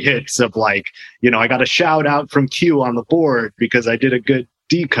few hits of like, I got a shout out from Q on the board because I did a good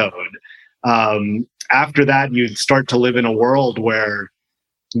decode. After that, you start to live in a world where,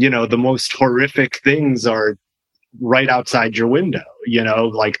 the most horrific things are right outside your window,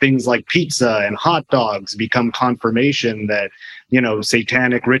 like things like pizza and hot dogs become confirmation that,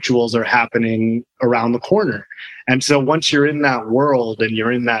 satanic rituals are happening around the corner. And so once you're in that world and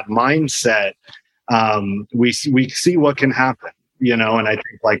you're in that mindset, we see what can happen, and I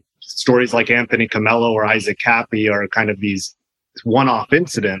think like stories like Anthony Comello or Isaac Cappy are kind of these one-off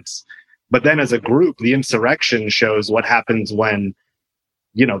incidents. But then as a group, the insurrection shows what happens when,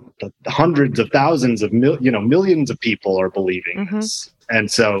 the hundreds of thousands of, millions of people are believing this. And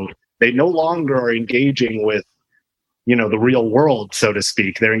so they no longer are engaging with, the real world, so to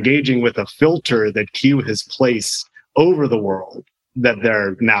speak. They're engaging with a filter that Q has placed over the world that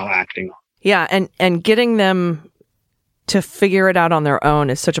they're now acting on. Yeah. And getting them to figure it out on their own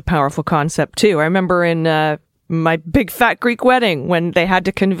is such a powerful concept, too. I remember in my big fat Greek wedding when they had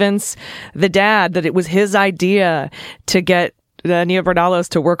to convince the dad that it was his idea to get Nia Vardalos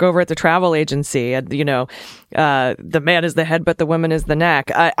to work over at the travel agency. And, the man is the head, but the woman is the neck.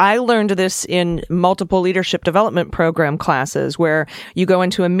 I learned this in multiple leadership development program classes where you go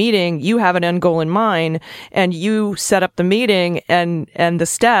into a meeting, you have an end goal in mind, and you set up the meeting and the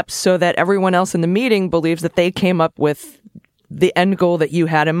steps so that everyone else in the meeting believes that they came up with the end goal that you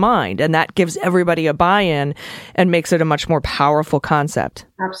had in mind. And that gives everybody a buy-in and makes it a much more powerful concept.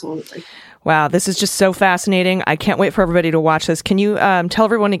 Absolutely. Wow, this is just so fascinating. I can't wait for everybody to watch this. Can you tell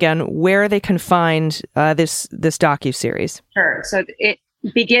everyone again where they can find this docuseries? Sure. So it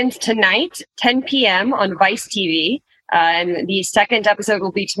begins tonight, 10 p.m. on Vice TV. And the second episode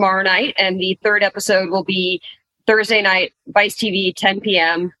will be tomorrow night. And the third episode will be Thursday night, Vice TV, 10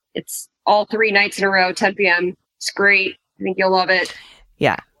 p.m. It's all 3 nights in a row, 10 p.m. It's great. I think you'll love it.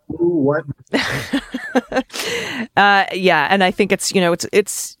 Yeah. Ooh, what? Yeah, and I think it's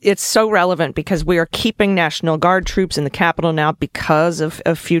it's so relevant because we are keeping National Guard troops in the Capitol now because of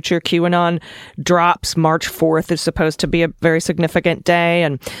future QAnon drops. March 4th is supposed to be a very significant day,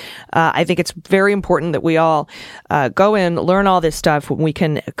 and I think it's very important that we all go in, learn all this stuff when we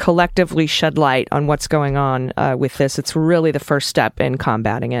can collectively shed light on what's going on with this. It's really the first step in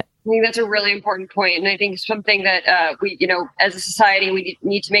combating it. I think that's a really important point. And I think something that we, as a society, we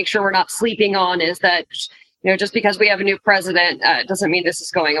need to make sure we're not sleeping on is that, just because we have a new president doesn't mean this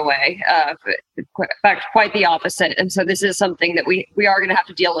is going away. In fact, quite the opposite. And so this is something that we are going to have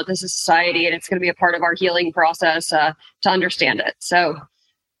to deal with as a society, and it's going to be a part of our healing process to understand it. So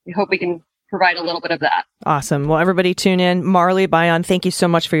we hope we can provide a little bit of that. Awesome. Well, everybody tune in. Marley, Bayan, thank you so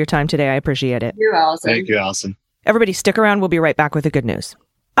much for your time today. I appreciate it. You're awesome. Thank you, Allison. Everybody stick around. We'll be right back with the good news.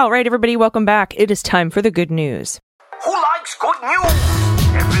 All right, everybody, welcome back. It is time for the good news. Who likes good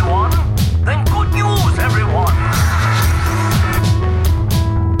news? Everyone? Then good news, everyone.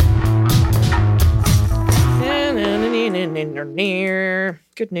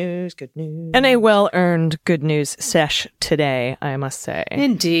 Good news, good news. And a well-earned good news sesh today, I must say.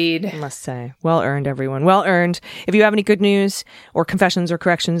 Indeed. I must say. Well-earned, everyone. Well-earned. If you have any good news or confessions or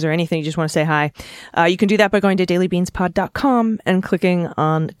corrections or anything, you just want to say hi, you can do that by going to dailybeanspod.com and clicking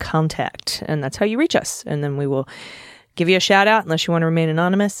on contact. And that's how you reach us. And then we will give you a shout out unless you want to remain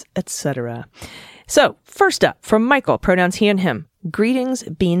anonymous, etc. So, first up, from Michael, pronouns he and him. Greetings,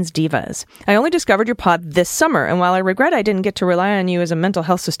 Beans Divas. I only discovered your pod this summer, and while I regret I didn't get to rely on you as a mental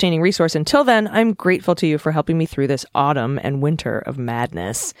health sustaining resource until then, I'm grateful to you for helping me through this autumn and winter of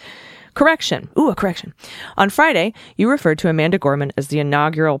madness. Correction. Ooh, a correction. On Friday, you referred to Amanda Gorman as the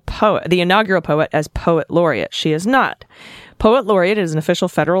inaugural poet as Poet Laureate. She is not. Poet Laureate is an official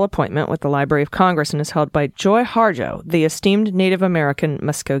federal appointment with the Library of Congress and is held by Joy Harjo, the esteemed Native American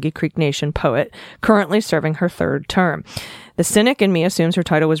Muskogee Creek Nation poet, currently serving her third term. The cynic in me assumes her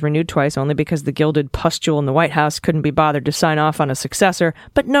title was renewed twice only because the gilded pustule in the White House couldn't be bothered to sign off on a successor,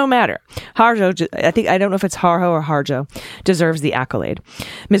 but no matter. Harjo, I don't know if it's Harjo or Harjo, deserves the accolade.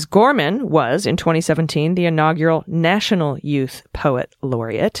 Ms. Gorman was, in 2017, the inaugural National Youth Poet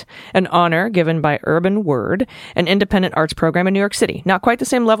Laureate, an honor given by Urban Word, an independent arts program in New York City. Not quite the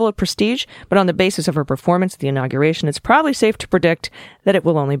same level of prestige, but on the basis of her performance at the inauguration, it's probably safe to predict that it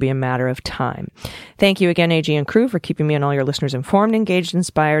will only be a matter of time. Thank you again, AG and crew, for keeping me and all your listeners informed, engaged,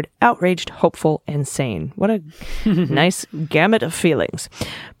 inspired, outraged, hopeful, and sane. What a nice gamut of feelings.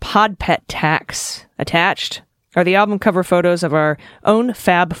 Pod Pet Tax. Attached are the album cover photos of our own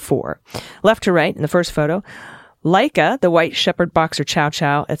Fab Four. Left to right, in the first photo, Laika, the white shepherd boxer Chow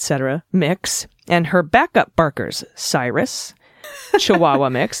Chow, etc., mix, and her backup barkers, Cyrus, Chihuahua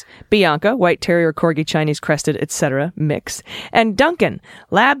mix, Bianca, white terrier corgi Chinese crested, etc. mix, and Duncan,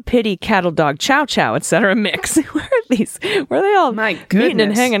 lab pity cattle dog Chow Chow, etc. mix. Where are these? Where are they all meeting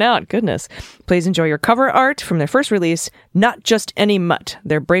and hanging out? Goodness. Please enjoy your cover art from their first release, Not Just Any Mutt,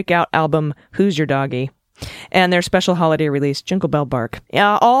 their breakout album, Who's Your Doggy? And their special holiday release, Jingle Bell Bark.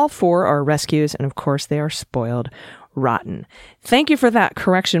 All four are rescues, and of course they are spoiled rotten. Thank you for that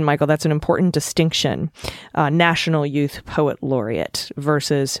correction, Michael. That's an important distinction. National Youth Poet Laureate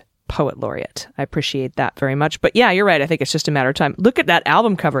versus Poet Laureate. I appreciate that very much. But yeah, you're right. I think it's just a matter of time. Look at that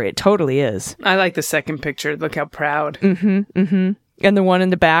album cover. It totally is. I like the second picture. Look how proud. And the one in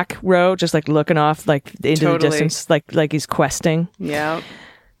the back row, just like looking off like into the distance, like he's questing. Yeah.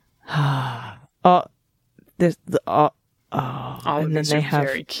 All of these are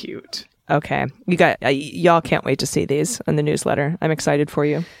very cute. Okay. Y'all can't wait to see these in the newsletter. I'm excited for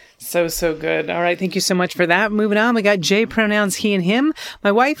you. So good. All right. Thank you so much for that. Moving on, we got J, pronouns he and him.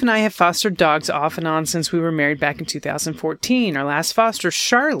 My wife and I have fostered dogs off and on since we were married back in 2014. Our last foster,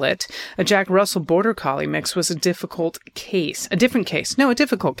 Charlotte, a Jack Russell Border Collie mix, was a difficult case. A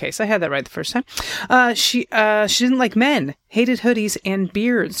difficult case. I had that right the first time. She didn't like men, hated hoodies and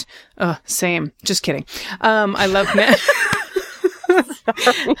beards. Same. Just kidding. I love men.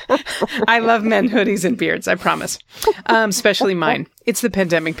 I love men, hoodies, and beards, I promise. Especially mine. It's the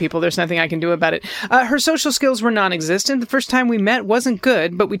pandemic, people. There's nothing I can do about it. Her social skills were non-existent. The first time we met wasn't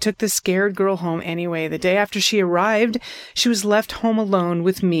good, but we took the scared girl home anyway. The day after she arrived, she was left home alone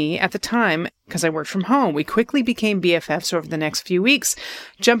with me at the time because I worked from home. We quickly became BFFs over the next few weeks.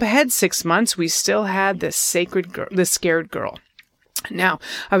 Jump ahead 6 months, we still had this scared girl. Now,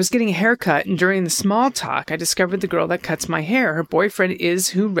 I was getting a haircut, and during the small talk, I discovered the girl that cuts my hair. Her boyfriend is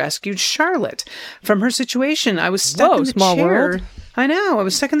who rescued Charlotte from her situation. I was stuck in the small chair. World. I know. I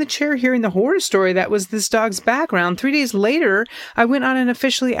was stuck in the chair hearing the horror story that was this dog's background. 3 days later, I went on and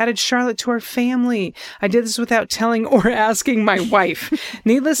officially added Charlotte to our family. I did this without telling or asking my wife.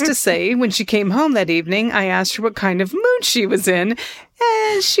 Needless to say, when she came home that evening, I asked her what kind of mood she was in.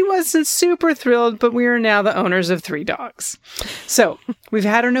 And she wasn't super thrilled, but we are now the owners of 3 dogs. So we've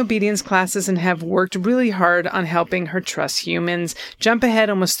had her in obedience classes and have worked really hard on helping her trust humans. Jump ahead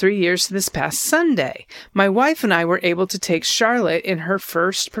almost 3 years to this past Sunday. My wife and I were able to take Charlotte in her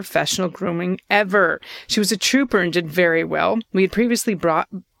first professional grooming ever. She was a trooper and did very well. We had previously brought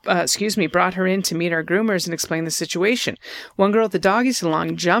her in to meet our groomers and explain the situation. One girl at the doggy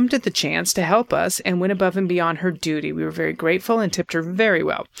salon jumped at the chance to help us and went above and beyond her duty. We were very grateful and tipped her very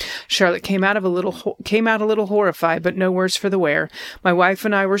well. Charlotte came out a little horrified, but no worse for the wear. My wife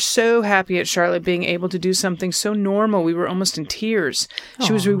and I were so happy at Charlotte being able to do something so normal. We were almost in tears.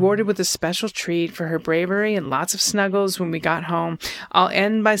 She was rewarded with a special treat for her bravery and lots of snuggles when we got home. I'll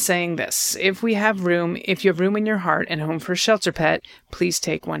end by saying this. If you have room in your heart and home for a shelter pet, please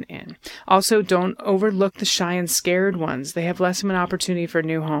take one. one in. Also, don't overlook the shy and scared ones. They have less of an opportunity for a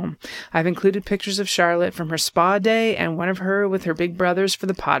new home. I've included pictures of Charlotte from her spa day and one of her with her big brothers for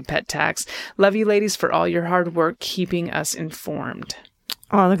the pod pet tax. Love you ladies for all your hard work keeping us informed.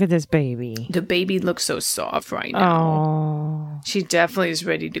 Oh, look at this baby. The baby looks so soft right now. Oh, She definitely is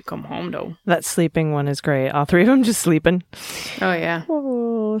ready to come home, though. that sleeping one is great. All three of them just sleeping. Oh, yeah.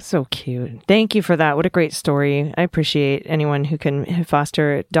 Oh, so cute. Thank you for that. What a great story. I appreciate anyone who can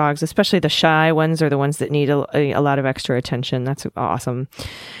foster dogs, especially the shy ones or the ones that need a lot of extra attention. That's awesome.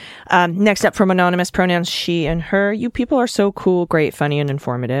 Next up from Anonymous, pronouns she and her. You people are so cool, great, funny, and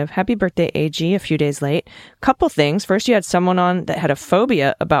informative. Happy birthday, AG, a few days late. Couple things. First, you had someone on that had a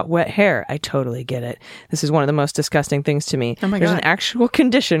phobia about wet hair. I totally get it. This is one of the most disgusting things to me. Oh my There's God. an actual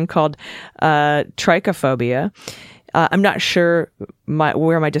condition called trichophobia. I'm not sure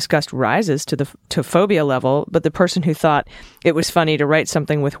where my disgust rises to phobia level, but the person who thought it was funny to write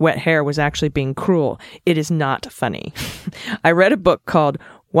something with wet hair was actually being cruel. It is not funny. I read a book called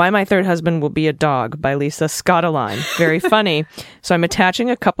Why My Third Husband Will Be a Dog by Lisa Scottoline. Very funny. So I'm attaching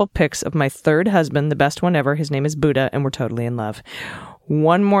a couple pics of my third husband, the best one ever. His name is Buddha, and we're totally in love.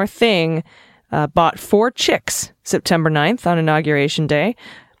 One more thing. Bought 4 chicks September 9th on Inauguration Day.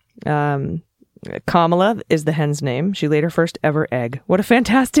 Kamala is the hen's name. She laid her first ever egg. What a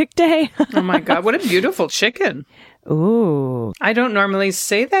fantastic day. Oh, my God. What a beautiful chicken. Ooh. I don't normally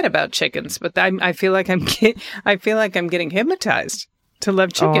say that about chickens, but I feel like I'm getting hypnotized to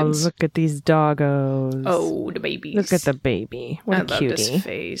love chickens. Oh, look at these doggos. Oh, the babies. Look at the baby. What I a love cutie. this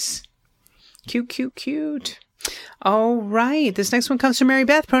face. Cute, cute, cute. All right. This next one comes from Mary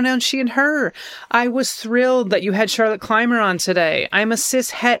Beth, pronouns she and her. I was thrilled that you had Charlotte Clymer on today. I'm a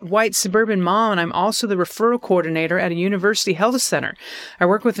cis-het white suburban mom, and I'm also the referral coordinator at a university health center. I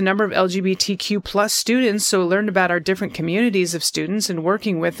work with a number of LGBTQ plus students, so I learned about our different communities of students, and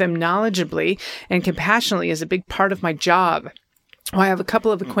working with them knowledgeably and compassionately is a big part of my job. Well, I have a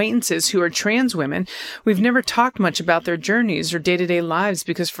couple of acquaintances who are trans women. We've never talked much about their journeys or day-to-day lives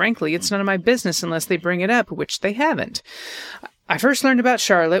because, frankly, it's none of my business unless they bring it up, which they haven't. I first learned about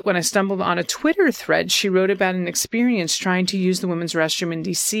Charlotte when I stumbled on a Twitter thread. She wrote about an experience trying to use the women's restroom in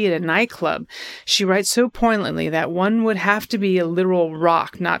D.C. at a nightclub. She writes so poignantly that one would have to be a literal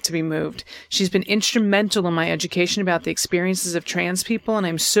rock not to be moved. She's been instrumental in my education about the experiences of trans people, and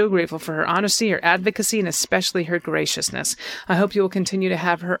I'm so grateful for her honesty, her advocacy, and especially her graciousness. I hope you will continue to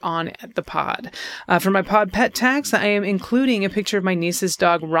have her on at the pod. For my pod pet tags, I am including a picture of my niece's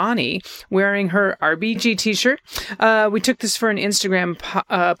dog, Ronnie, wearing her RBG t-shirt. We took this for an Instagram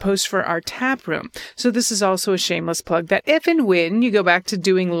post for our tap room. So this is also a shameless plug that if and when you go back to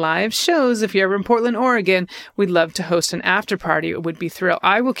doing live shows, if you're ever in Portland, Oregon, we'd love to host an after party. It would be thrilled.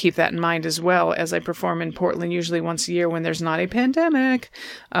 I will keep that in mind as well as I perform in Portland usually once a year when there's not a pandemic.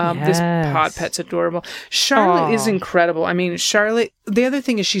 This pod pet's adorable. Charlotte is incredible. I mean, Charlotte, the other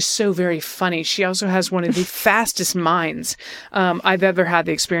thing is she's so very funny. She also has one of the fastest minds I've ever had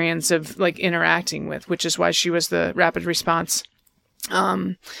the experience of like interacting with, which is why she was the rapid response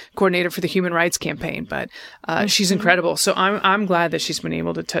coordinator for the Human Rights Campaign, but she's incredible. So I'm glad that she's been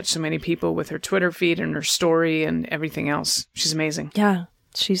able to touch so many people with her Twitter feed and her story and everything else. She's amazing. Yeah.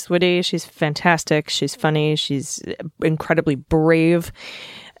 She's witty. She's fantastic. She's funny. She's incredibly brave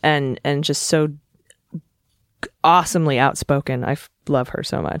and just so awesomely outspoken. I love her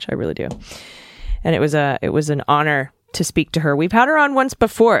so much. I really do. And it was an honor to speak to her. We've had her on once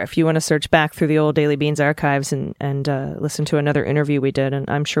before. If you want to search back through the old Daily Beans archives and listen to another interview we did, and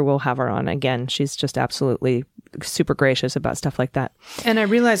I'm sure we'll have her on again. She's just absolutely super gracious about stuff like that. And I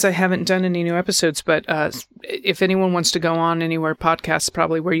realize I haven't done any new episodes, but if anyone wants to go on anywhere, podcasts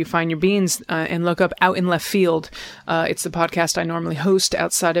probably where you find your beans, and look up Out in Left Field. It's the podcast I normally host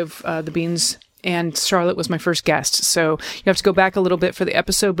outside of the Beans. And Charlotte was my first guest. So you have to go back a little bit for the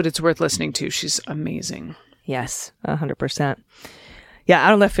episode, but it's worth listening to. She's amazing. Yes, 100%. Yeah,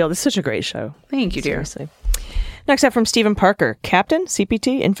 Out in Left Field is such a great show. Thank you, dear. Seriously. Next up from Stephen Parker. Captain,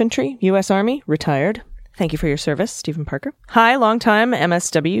 CPT, Infantry, U.S. Army, retired. Thank you for your service, Stephen Parker. Hi, longtime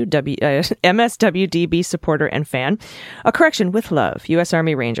MSWDB supporter and fan. A correction with love. U.S.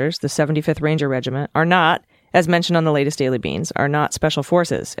 Army Rangers, the 75th Ranger Regiment, are not, as mentioned on the latest Daily Beans, are not special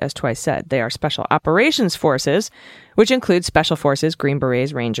forces, as twice said. They are special operations forces, which includes Special Forces, Green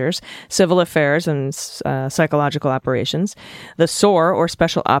Berets, Rangers, Civil Affairs, and Psychological Operations, the SOAR, or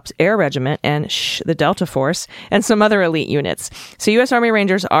Special Ops Air Regiment, and the Delta Force, and some other elite units. So U.S. Army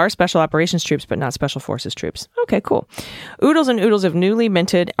Rangers are Special Operations troops, but not Special Forces troops. Okay, cool. Oodles and oodles of newly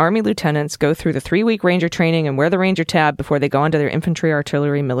minted Army lieutenants go through the 3-week Ranger training and wear the Ranger tab before they go onto their infantry,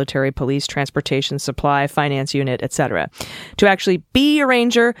 artillery, military, police, transportation, supply, finance unit, etc. To actually be a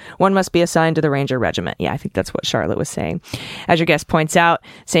Ranger, one must be assigned to the Ranger Regiment. Yeah, I think that's what Charlotte was saying. As your guest points out,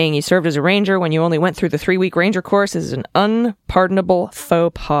 saying you served as a Ranger when you only went through the 3-week Ranger course is an unpardonable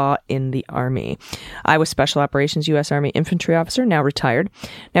faux pas in the Army. I was Special Operations U.S. Army infantry officer, now retired.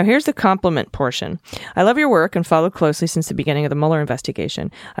 Now here's the compliment portion. I love your work and followed closely since the beginning of the Mueller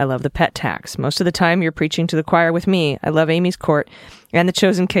investigation. I love the pet tax. Most of the time you're preaching to the choir with me. I love Amy's Court and the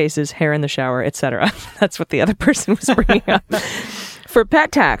chosen cases, hair in the shower, etc. That's what the other person was bringing up. For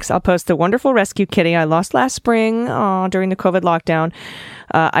pet tax, I'll post the wonderful rescue kitty I lost last spring during the COVID lockdown.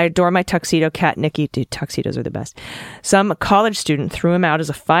 I adore my tuxedo cat, Nikki. Dude, tuxedos are the best. Some college student threw him out as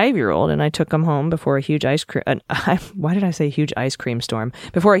a 5-year-old, and I took him home before a huge ice cream... why did I say huge ice cream storm?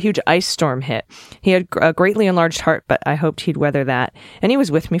 Before a huge ice storm hit. He had a greatly enlarged heart, but I hoped he'd weather that. And he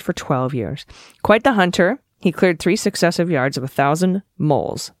was with me for 12 years. Quite the hunter. He cleared 3 successive yards of 1,000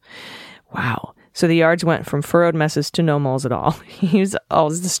 moles. Wow. So the yards went from furrowed messes to no moles at all. He was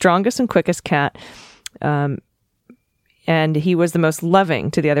always the strongest and quickest cat. And he was the most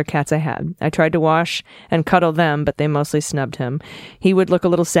loving to the other cats I had. I tried to wash and cuddle them, but they mostly snubbed him. He would look a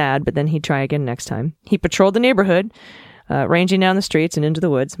little sad, but then he'd try again next time. He patrolled the neighborhood, ranging down the streets and into the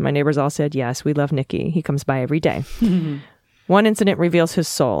woods. My neighbors all said, yes, we love Nicky. He comes by every day. One incident reveals his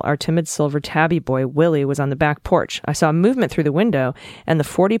soul. Our timid silver tabby boy, Willie, was on the back porch. I saw movement through the window, and the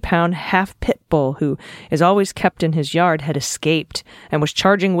 40-pound half pit bull, who is always kept in his yard, had escaped and was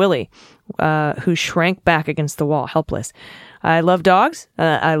charging Willie, who shrank back against the wall, helpless. I love dogs.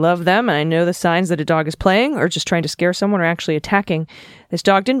 I love them, and I know the signs that a dog is playing or just trying to scare someone or actually attacking. This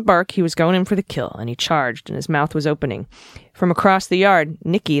dog didn't bark. He was going in for the kill, and he charged, and his mouth was opening. From across the yard,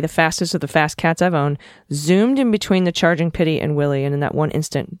 Nicky, the fastest of the fast cats I've owned, zoomed in between the charging Pitty and Willie, and in that one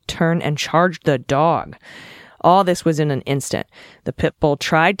instant, turned and charged the dog. All this was in an instant. The pit bull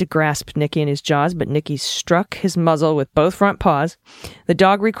tried to grasp Nicky in his jaws, but Nicky struck his muzzle with both front paws. The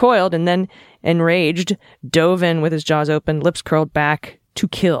dog recoiled and then, enraged, dove in with his jaws open, lips curled back to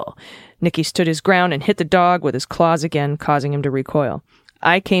kill. Nicky stood his ground and hit the dog with his claws again, causing him to recoil.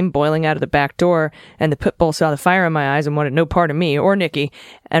 I came boiling out of the back door, and the pit bull saw the fire in my eyes and wanted no part of me or Nicky,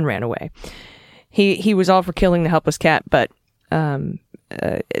 and ran away. He was all for killing the helpless cat, but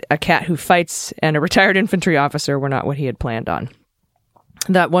a cat who fights and a retired infantry officer were not what he had planned on.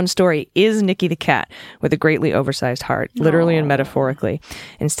 That one story is Nicky the cat with a greatly oversized heart, literally and metaphorically.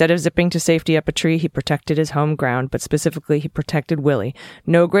 Instead of zipping to safety up a tree, he protected his home ground, but specifically he protected Willie.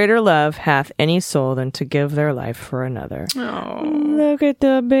 No greater love hath any soul than to give their life for another. Oh, look at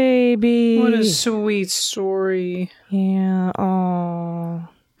the baby. What a sweet story. Yeah, oh.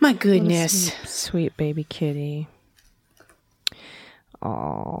 My goodness. Sweet baby kitty.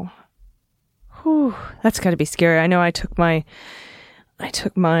 Oh, whew, that's got to be scary. I know I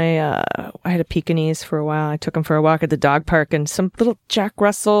had a Pekingese for a while. I took him for a walk at the dog park, and some little Jack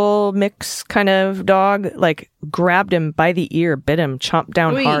Russell mix kind of dog, like, grabbed him by the ear, bit him, chomped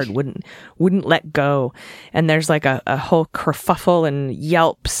down hard, wouldn't let go. And there's like a whole kerfuffle and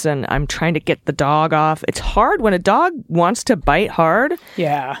yelps, and I'm trying to get the dog off. It's hard when a dog wants to bite hard.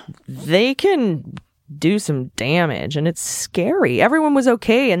 Yeah. They can do some damage, and it's scary. Everyone was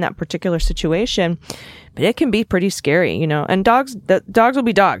okay in that particular situation, but it can be pretty scary, you know. And dogs will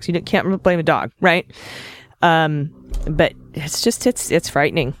be dogs. You can't blame a dog, right? But it's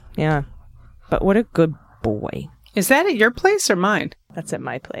frightening. Yeah. But what a good boy. Is that at your place or mine? That's at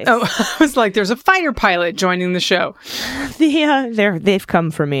my place. Oh, I was like, there's a fighter pilot joining the show. Yeah, they've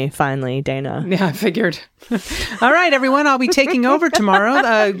come for me, finally, Dana. Yeah, I figured. All right, everyone, I'll be taking over tomorrow.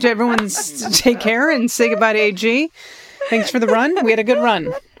 Everyone take care and say goodbye to AG. Thanks for the run. We had a good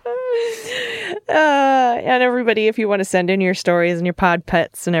run. And everybody, if you want to send in your stories and your pod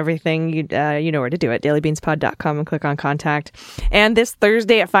pets and everything, you know where to do it. dailybeanspod.com and click on contact. And this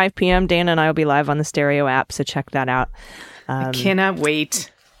Thursday at 5 p.m., Dana and I will be live on the Stereo app, so check that out. I cannot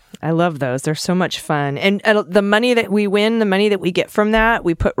wait. I love those. They're so much fun. And the money that we win, the money that we get from that,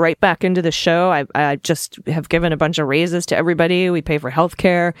 we put right back into the show. I just have given a bunch of raises to everybody. We pay for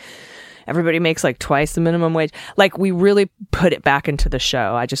healthcare. Everybody makes like twice the minimum wage. Like, we really put it back into the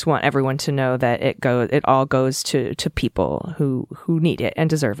show. I just want everyone to know that it all goes to people who need it and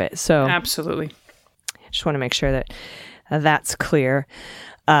deserve it. So absolutely. Just want to make sure that that's clear.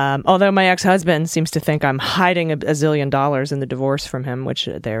 Although my ex-husband seems to think I'm hiding a zillion dollars in the divorce from him, which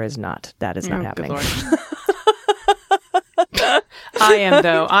there is not. That is not happening. I am,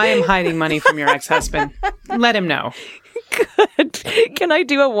 though. I am hiding money from your ex-husband. Let him know. Good. Can I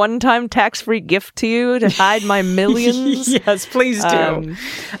do a one-time tax-free gift to you to hide my millions? Yes, please do.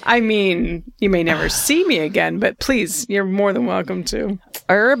 I mean, you may never see me again, but please, you're more than welcome to.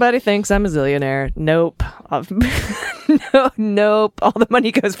 Everybody thinks I'm a zillionaire. Nope. Nope. All the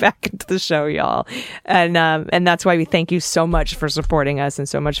money goes back into the show, y'all. And that's why we thank you so much for supporting us and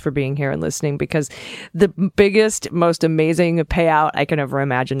so much for being here and listening, because the biggest, most amazing payout I can ever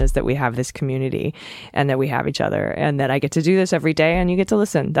imagine is that we have this community and that we have each other and that I get to do this every day and you get to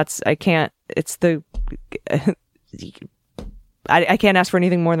listen. I can't ask for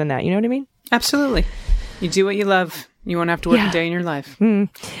anything more than that. You know what I mean? Absolutely. You do what you love. You won't have to work a day in your life.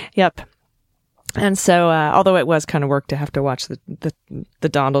 Yep. And so, although it was kind of work to have to watch the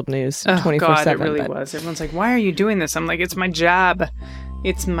Donald news 24/7. God, it really was. Everyone's like, why are you doing this? I'm like, it's my job.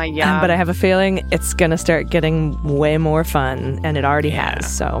 It's my job. But I have a feeling it's going to start getting way more fun, and it already has.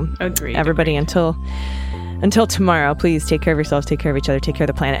 So, agreed. Everybody, until tomorrow, please take care of yourselves, take care of each other, take care of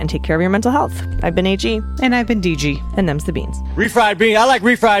the planet, and take care of your mental health. I've been AG. And I've been DG. And them's the beans. Refried beans. I like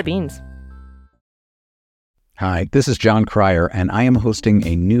refried Beans. Hi, this is John Cryer, and I am hosting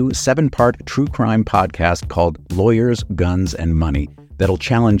a new 7-part true crime podcast called Lawyers, Guns, and Money that'll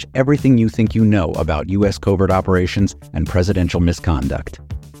challenge everything you think you know about U.S. covert operations and presidential misconduct.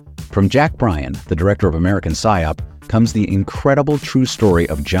 From Jack Bryan, the director of American PSYOP, comes the incredible true story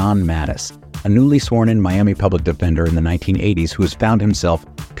of John Mattis, a newly sworn-in Miami public defender in the 1980s who has found himself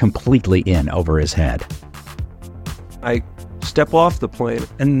completely in over his head. I step off the plane,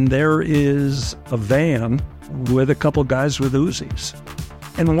 and there is a van with a couple guys with Uzis.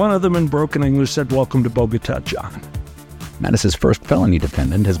 And one of them in broken English said, "Welcome to Bogota, John." Mattis's first felony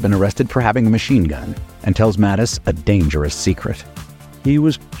defendant has been arrested for having a machine gun and tells Mattis a dangerous secret. He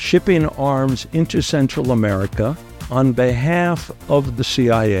was shipping arms into Central America on behalf of the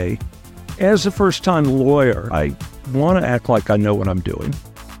CIA. As a first-time lawyer, I want to act like I know what I'm doing.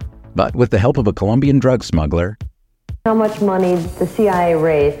 But with the help of a Colombian drug smuggler, how much money the CIA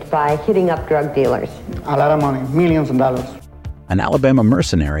raised by hitting up drug dealers? A lot of money, millions of dollars. An Alabama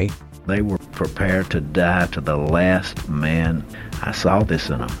mercenary, they were prepared to die to the last man. I saw this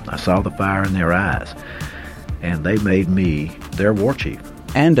in them. I saw the fire in their eyes. And they made me their war chief.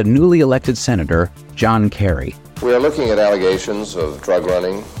 And a newly elected senator, John Kerry. We are looking at allegations of drug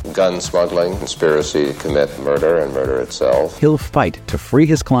running, gun smuggling, conspiracy to commit murder and murder itself. He'll fight to free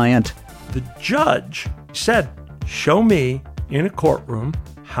his client. The judge said, "Show me in a courtroom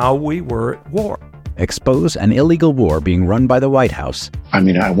how we were at war." Expose an illegal war being run by the White House. I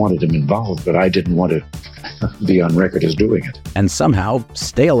mean, I wanted him involved, but I didn't want to be on record as doing it. And somehow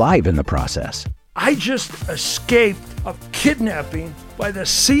stay alive in the process. I just escaped a kidnapping by the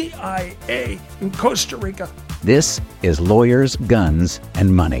CIA in Costa Rica. This is Lawyers, Guns,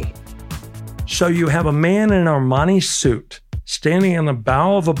 and Money. So you have a man in an Armani suit standing on the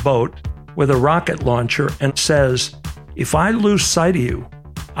bow of a boat with a rocket launcher and says, "If I lose sight of you,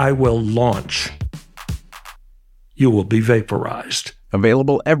 I will launch. You will be vaporized."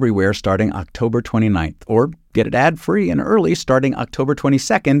 Available everywhere starting October 29th, or get it ad-free and early starting October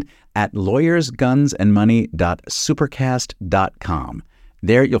 22nd at lawyersgunsandmoney.supercast.com.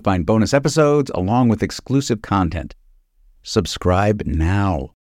 There you'll find bonus episodes along with exclusive content. Subscribe now.